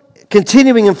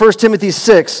 continuing in 1 Timothy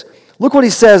 6, look what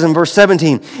he says in verse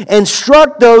 17.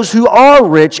 Instruct those who are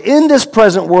rich in this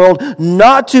present world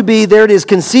not to be, there it is,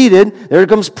 conceited. There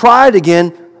comes pride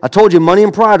again. I told you, money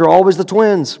and pride are always the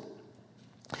twins.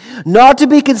 Not to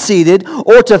be conceited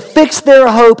or to fix their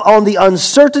hope on the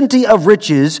uncertainty of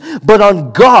riches, but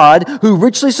on God who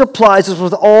richly supplies us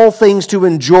with all things to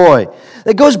enjoy.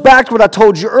 It goes back to what I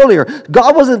told you earlier.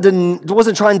 God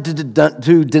wasn't trying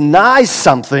to deny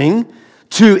something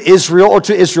to Israel or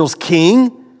to Israel's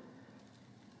king.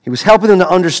 He was helping them to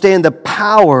understand the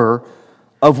power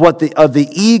of the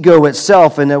ego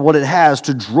itself and what it has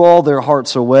to draw their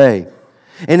hearts away.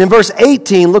 And in verse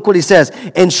 18, look what he says.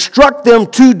 Instruct them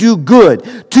to do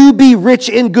good, to be rich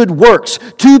in good works,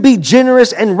 to be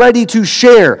generous and ready to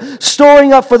share,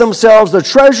 storing up for themselves the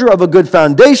treasure of a good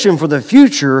foundation for the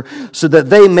future, so that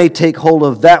they may take hold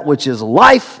of that which is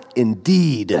life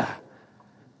indeed.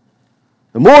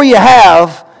 The more you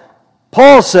have,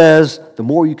 Paul says, the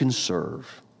more you can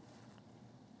serve.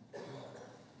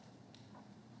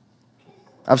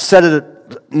 I've said it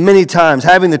many times,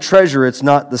 having the treasure, it's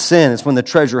not the sin. It's when the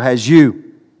treasure has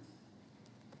you.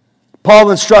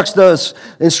 Paul instructs us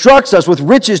with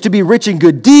riches to be rich in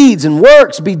good deeds and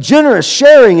works, be generous,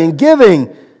 sharing, and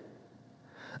giving.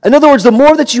 In other words, the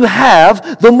more that you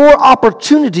have, the more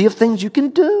opportunity of things you can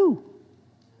do.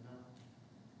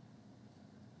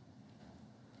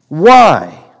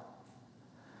 Why?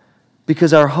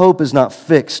 Because our hope is not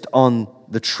fixed on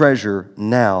the treasure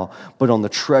now, but on the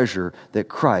treasure that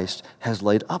Christ has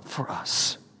laid up for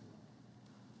us.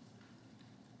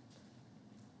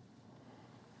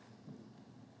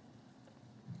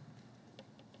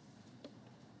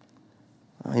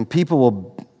 I mean,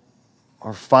 people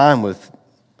are fine with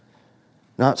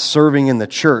not serving in the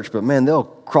church, but man, they'll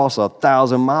cross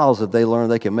 1,000 miles if they learn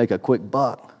they can make a quick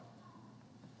buck.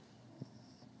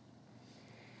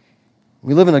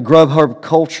 We live in a Grubhub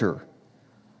culture.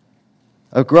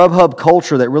 A Grubhub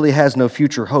culture that really has no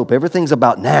future hope. Everything's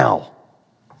about now.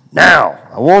 Now.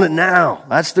 I want it now.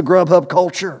 That's the Grubhub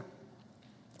culture.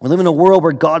 We live in a world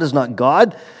where God is not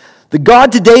God. The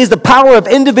God today is the power of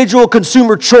individual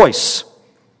consumer choice.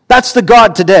 That's the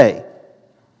God today.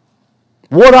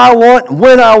 What I want,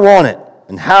 when I want it,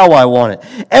 and how I want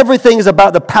it. Everything is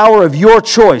about the power of your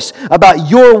choice, about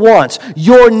your wants,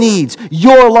 your needs,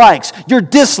 your likes, your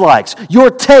dislikes,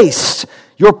 your tastes,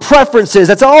 your preferences.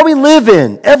 That's all we live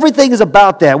in. Everything is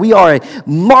about that. We are a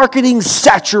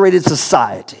marketing-saturated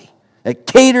society that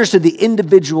caters to the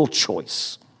individual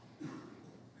choice.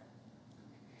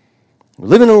 We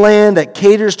live in a land that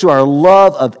caters to our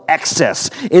love of excess.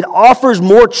 It offers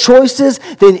more choices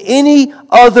than any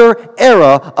other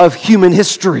era of human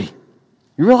history.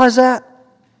 You realize that?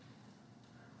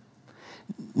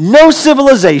 No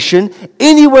civilization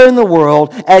anywhere in the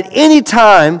world at any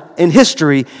time in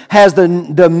history has the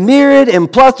myriad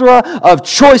and plethora of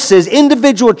choices,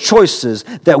 individual choices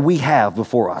that we have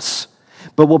before us.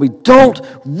 But what we don't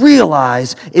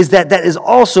realize is that that is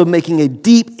also making a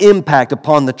deep impact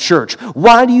upon the church.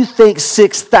 Why do you think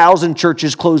 6,000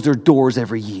 churches close their doors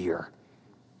every year?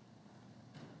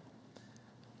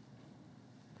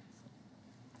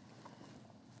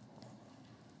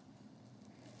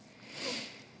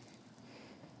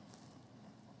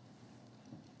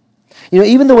 You know,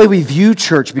 even the way we view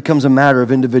church becomes a matter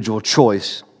of individual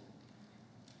choice.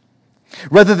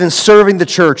 Rather than serving the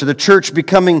church, or the church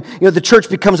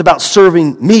becomes about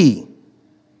serving me.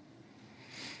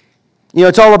 You know,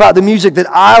 it's all about the music that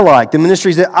I like, the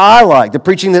ministries that I like, the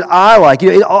preaching that I like.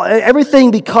 You know,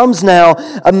 everything becomes now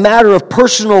a matter of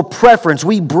personal preference.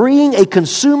 We bring a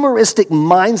consumeristic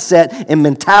mindset and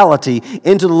mentality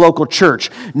into the local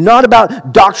church. Not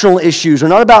about doctrinal issues or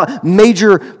not about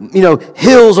major,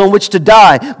 hills on which to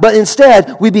die. But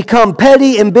instead, we become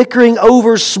petty and bickering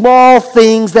over small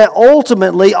things that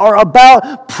ultimately are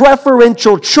about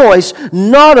preferential choice,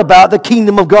 not about the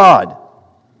kingdom of God.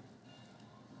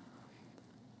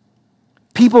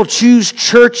 People choose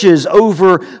churches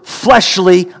over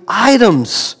fleshly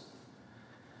items.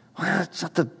 Well, it's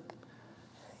not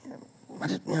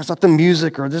the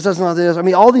music, or this doesn't this. I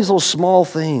mean, all these little small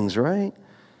things, right?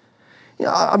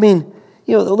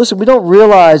 Listen, we don't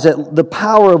realize that the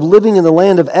power of living in the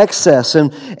land of excess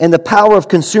and the power of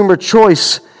consumer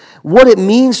choice, what it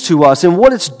means to us and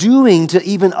what it's doing to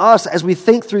even us as we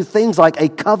think through things like a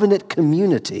covenant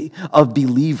community of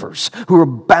believers who are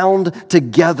bound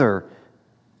together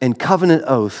in covenant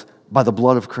oath by the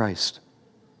blood of Christ.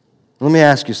 Let me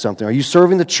ask you something. Are you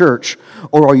serving the church,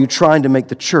 or are you trying to make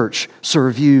the church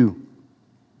serve you?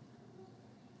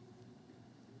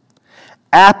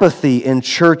 Apathy in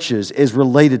churches is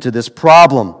related to this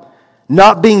problem.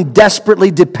 Not being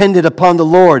desperately dependent upon the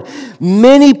Lord.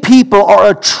 Many people are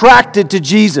attracted to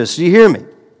Jesus. Do you hear me?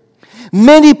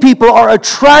 Many people are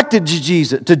attracted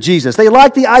to Jesus. They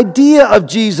like the idea of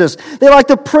Jesus. They like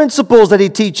the principles that he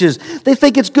teaches. They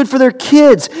think it's good for their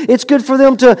kids. It's good for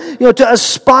them to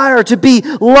aspire to be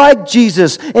like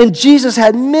Jesus. And Jesus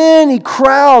had many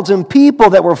crowds and people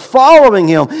that were following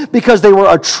him because they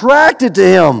were attracted to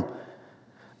him.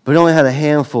 But he only had a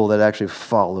handful that actually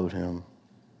followed him.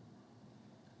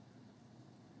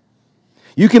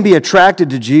 You can be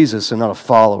attracted to Jesus and not a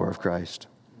follower of Christ.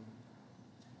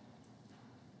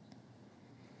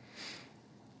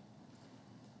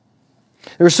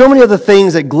 There are so many other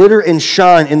things that glitter and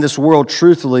shine in this world,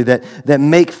 truthfully, that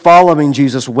make following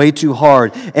Jesus way too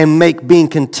hard and make being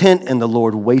content in the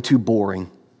Lord way too boring.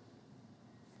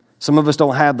 Some of us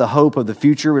don't have the hope of the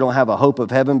future. We don't have a hope of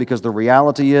heaven because the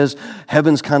reality is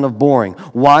heaven's kind of boring.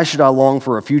 Why should I long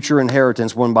for a future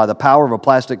inheritance when by the power of a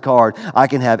plastic card I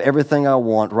can have everything I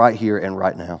want right here and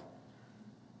right now?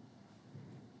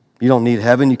 You don't need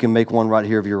heaven. You can make one right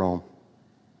here of your own.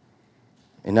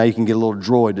 And now you can get a little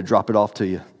droid to drop it off to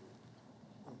you.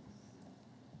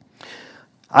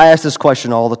 I ask this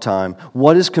question all the time.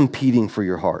 What is competing for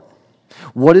your heart?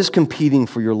 What is competing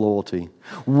for your loyalty?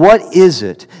 What is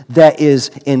it that is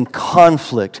in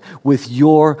conflict with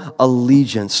your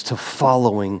allegiance to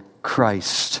following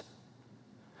Christ?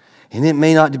 And it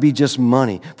may not be just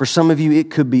money. For some of you,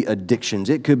 it could be addictions.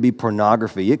 It could be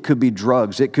pornography. It could be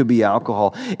drugs. It could be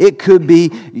alcohol. It could be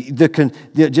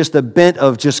just the bent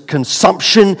of just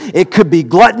consumption. It could be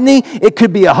gluttony. It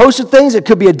could be a host of things. It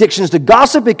could be addictions to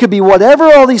gossip. It could be whatever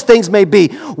all these things may be.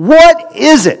 What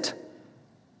is it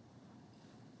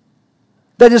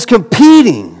that is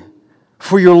competing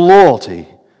for your loyalty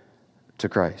to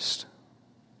Christ?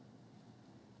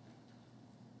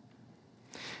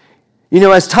 You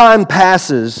know, as time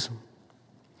passes,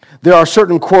 there are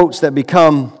certain quotes that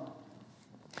become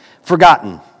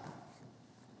forgotten.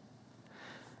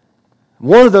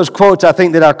 One of those quotes I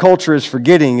think that our culture is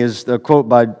forgetting is the quote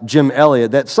by Jim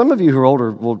Elliot that some of you who are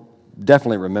older will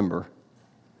definitely remember.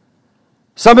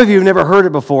 Some of you have never heard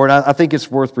it before, and I think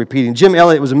it's worth repeating. Jim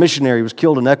Elliot was a missionary. He was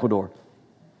killed in Ecuador.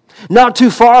 Not too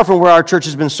far from where our church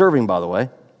has been serving, by the way.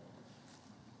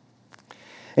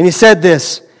 And he said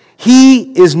this: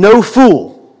 "He is no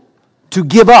fool to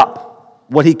give up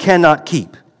what he cannot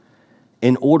keep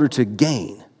in order to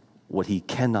gain what he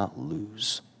cannot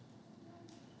lose."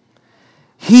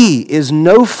 He is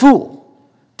no fool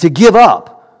to give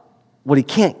up what he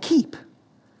can't keep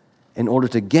in order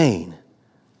to gain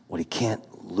what he can't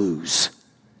lose.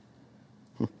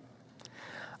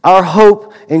 Our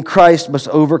hope in Christ must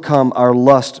overcome our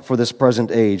lust for this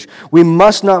present age. We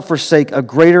must not forsake a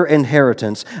greater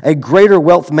inheritance, a greater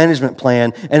wealth management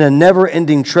plan, and a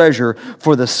never-ending treasure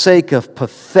for the sake of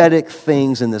pathetic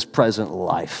things in this present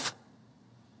life.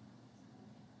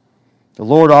 The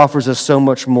Lord offers us so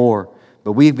much more,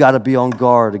 but we've got to be on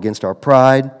guard against our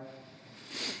pride,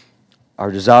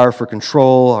 our desire for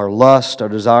control, our lust, our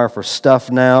desire for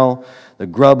stuff now, the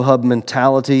Grubhub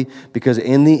mentality, because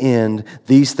in the end,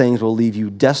 these things will leave you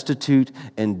destitute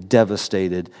and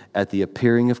devastated at the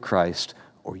appearing of Christ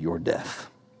or your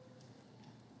death.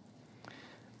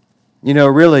 You know,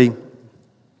 really,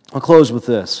 I'll close with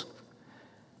this.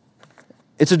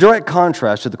 It's a direct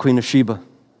contrast to the Queen of Sheba.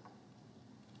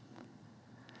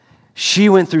 She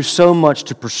went through so much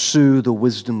to pursue the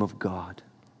wisdom of God,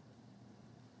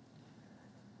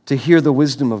 to hear the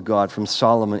wisdom of God from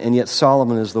Solomon, and yet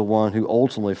Solomon is the one who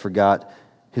ultimately forgot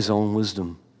his own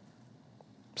wisdom.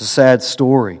 It's a sad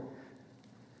story.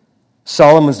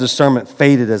 Solomon's discernment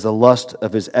faded as the lust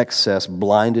of his excess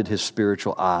blinded his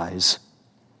spiritual eyes.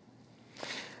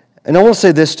 And I want to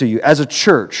say this to you. As a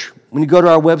church, when you go to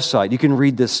our website, you can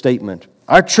read this statement.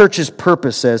 Our church's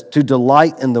purpose says to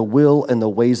delight in the will and the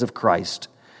ways of Christ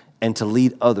and to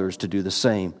lead others to do the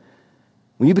same.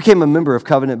 When you became a member of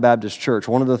Covenant Baptist Church,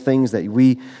 one of the things that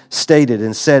we stated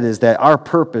and said is that our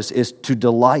purpose is to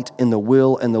delight in the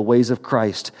will and the ways of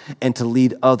Christ and to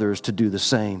lead others to do the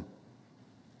same.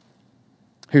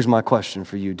 Here's my question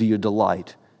for you. Do you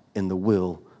delight in the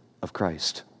will of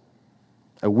Christ?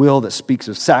 A will that speaks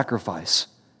of sacrifice.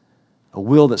 A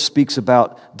will that speaks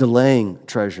about delaying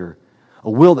treasure. A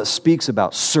will that speaks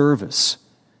about service.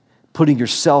 Putting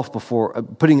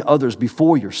others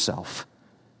before yourself.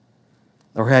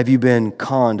 Or have you been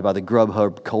conned by the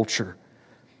Grubhub culture?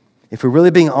 If we're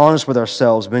really being honest with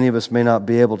ourselves, many of us may not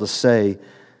be able to say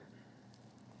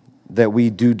that we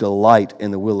do delight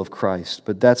in the will of Christ.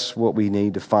 But that's what we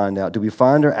need to find out. Do we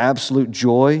find our absolute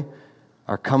joy,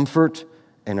 our comfort,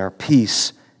 and our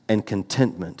peace and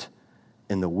contentment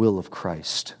in the will of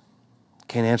Christ?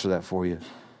 Can't answer that for you.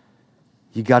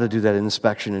 You got to do that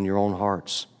inspection in your own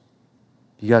hearts.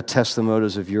 You got to test the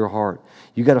motives of your heart.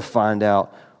 You got to find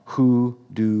out, who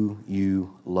do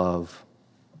you love?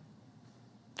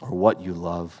 Or what you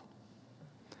love?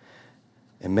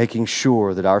 And making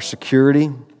sure that our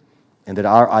security and that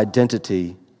our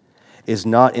identity is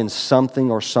not in something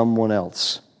or someone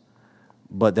else,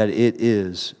 but that it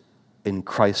is in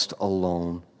Christ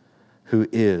alone, who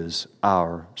is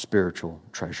our spiritual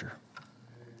treasure.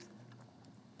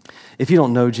 If you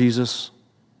don't know Jesus,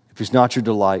 if He's not your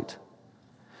delight,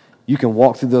 you can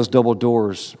walk through those double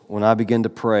doors when I begin to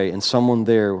pray, and someone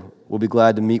there will be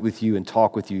glad to meet with you and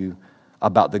talk with you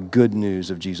about the good news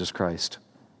of Jesus Christ.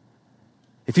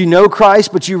 If you know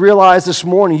Christ, but you realize this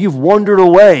morning you've wandered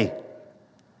away,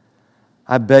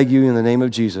 I beg you in the name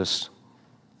of Jesus,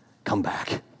 come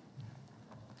back.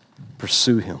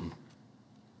 Pursue Him.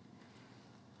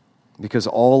 Because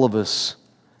all of us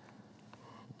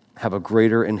have a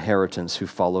greater inheritance who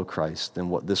follow Christ than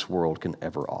what this world can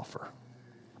ever offer.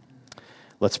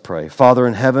 Let's pray. Father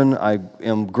in heaven, I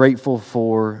am grateful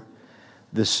for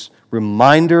this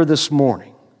reminder this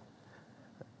morning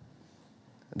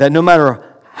that no matter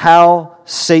how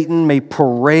Satan may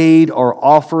parade or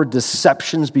offer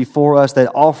deceptions before us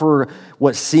that offer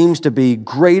what seems to be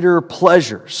greater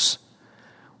pleasures,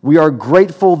 we are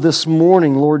grateful this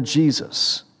morning, Lord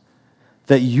Jesus,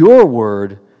 that your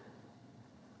word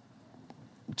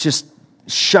just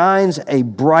shines a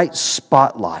bright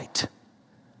spotlight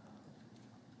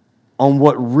on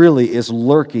what really is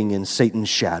lurking in Satan's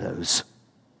shadows.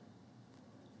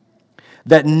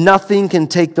 That nothing can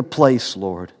take the place,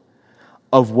 Lord,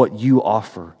 of what you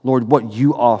offer. Lord, what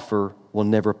you offer will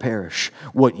never perish.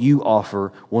 What you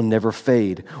offer will never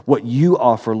fade. What you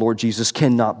offer, Lord Jesus,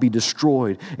 cannot be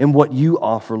destroyed. And what you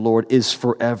offer, Lord, is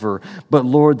forever. But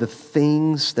Lord, the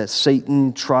things that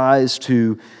Satan tries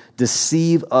to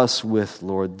deceive us with,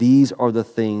 Lord, these are the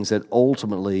things that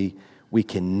ultimately we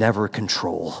can never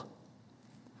control.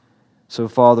 So,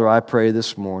 Father, I pray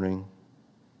this morning,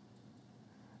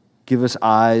 give us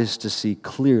eyes to see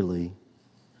clearly.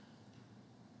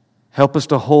 Help us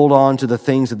to hold on to the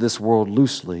things of this world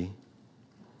loosely,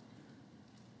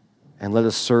 and let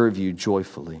us serve you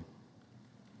joyfully.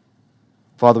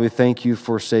 Father, we thank you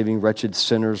for saving wretched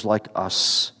sinners like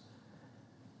us.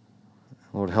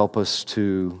 Lord, help us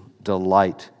to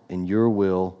delight in your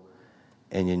will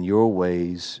and in your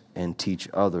ways and teach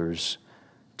others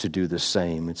to do the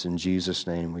same. It's in Jesus'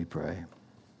 name we pray.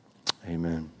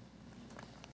 Amen.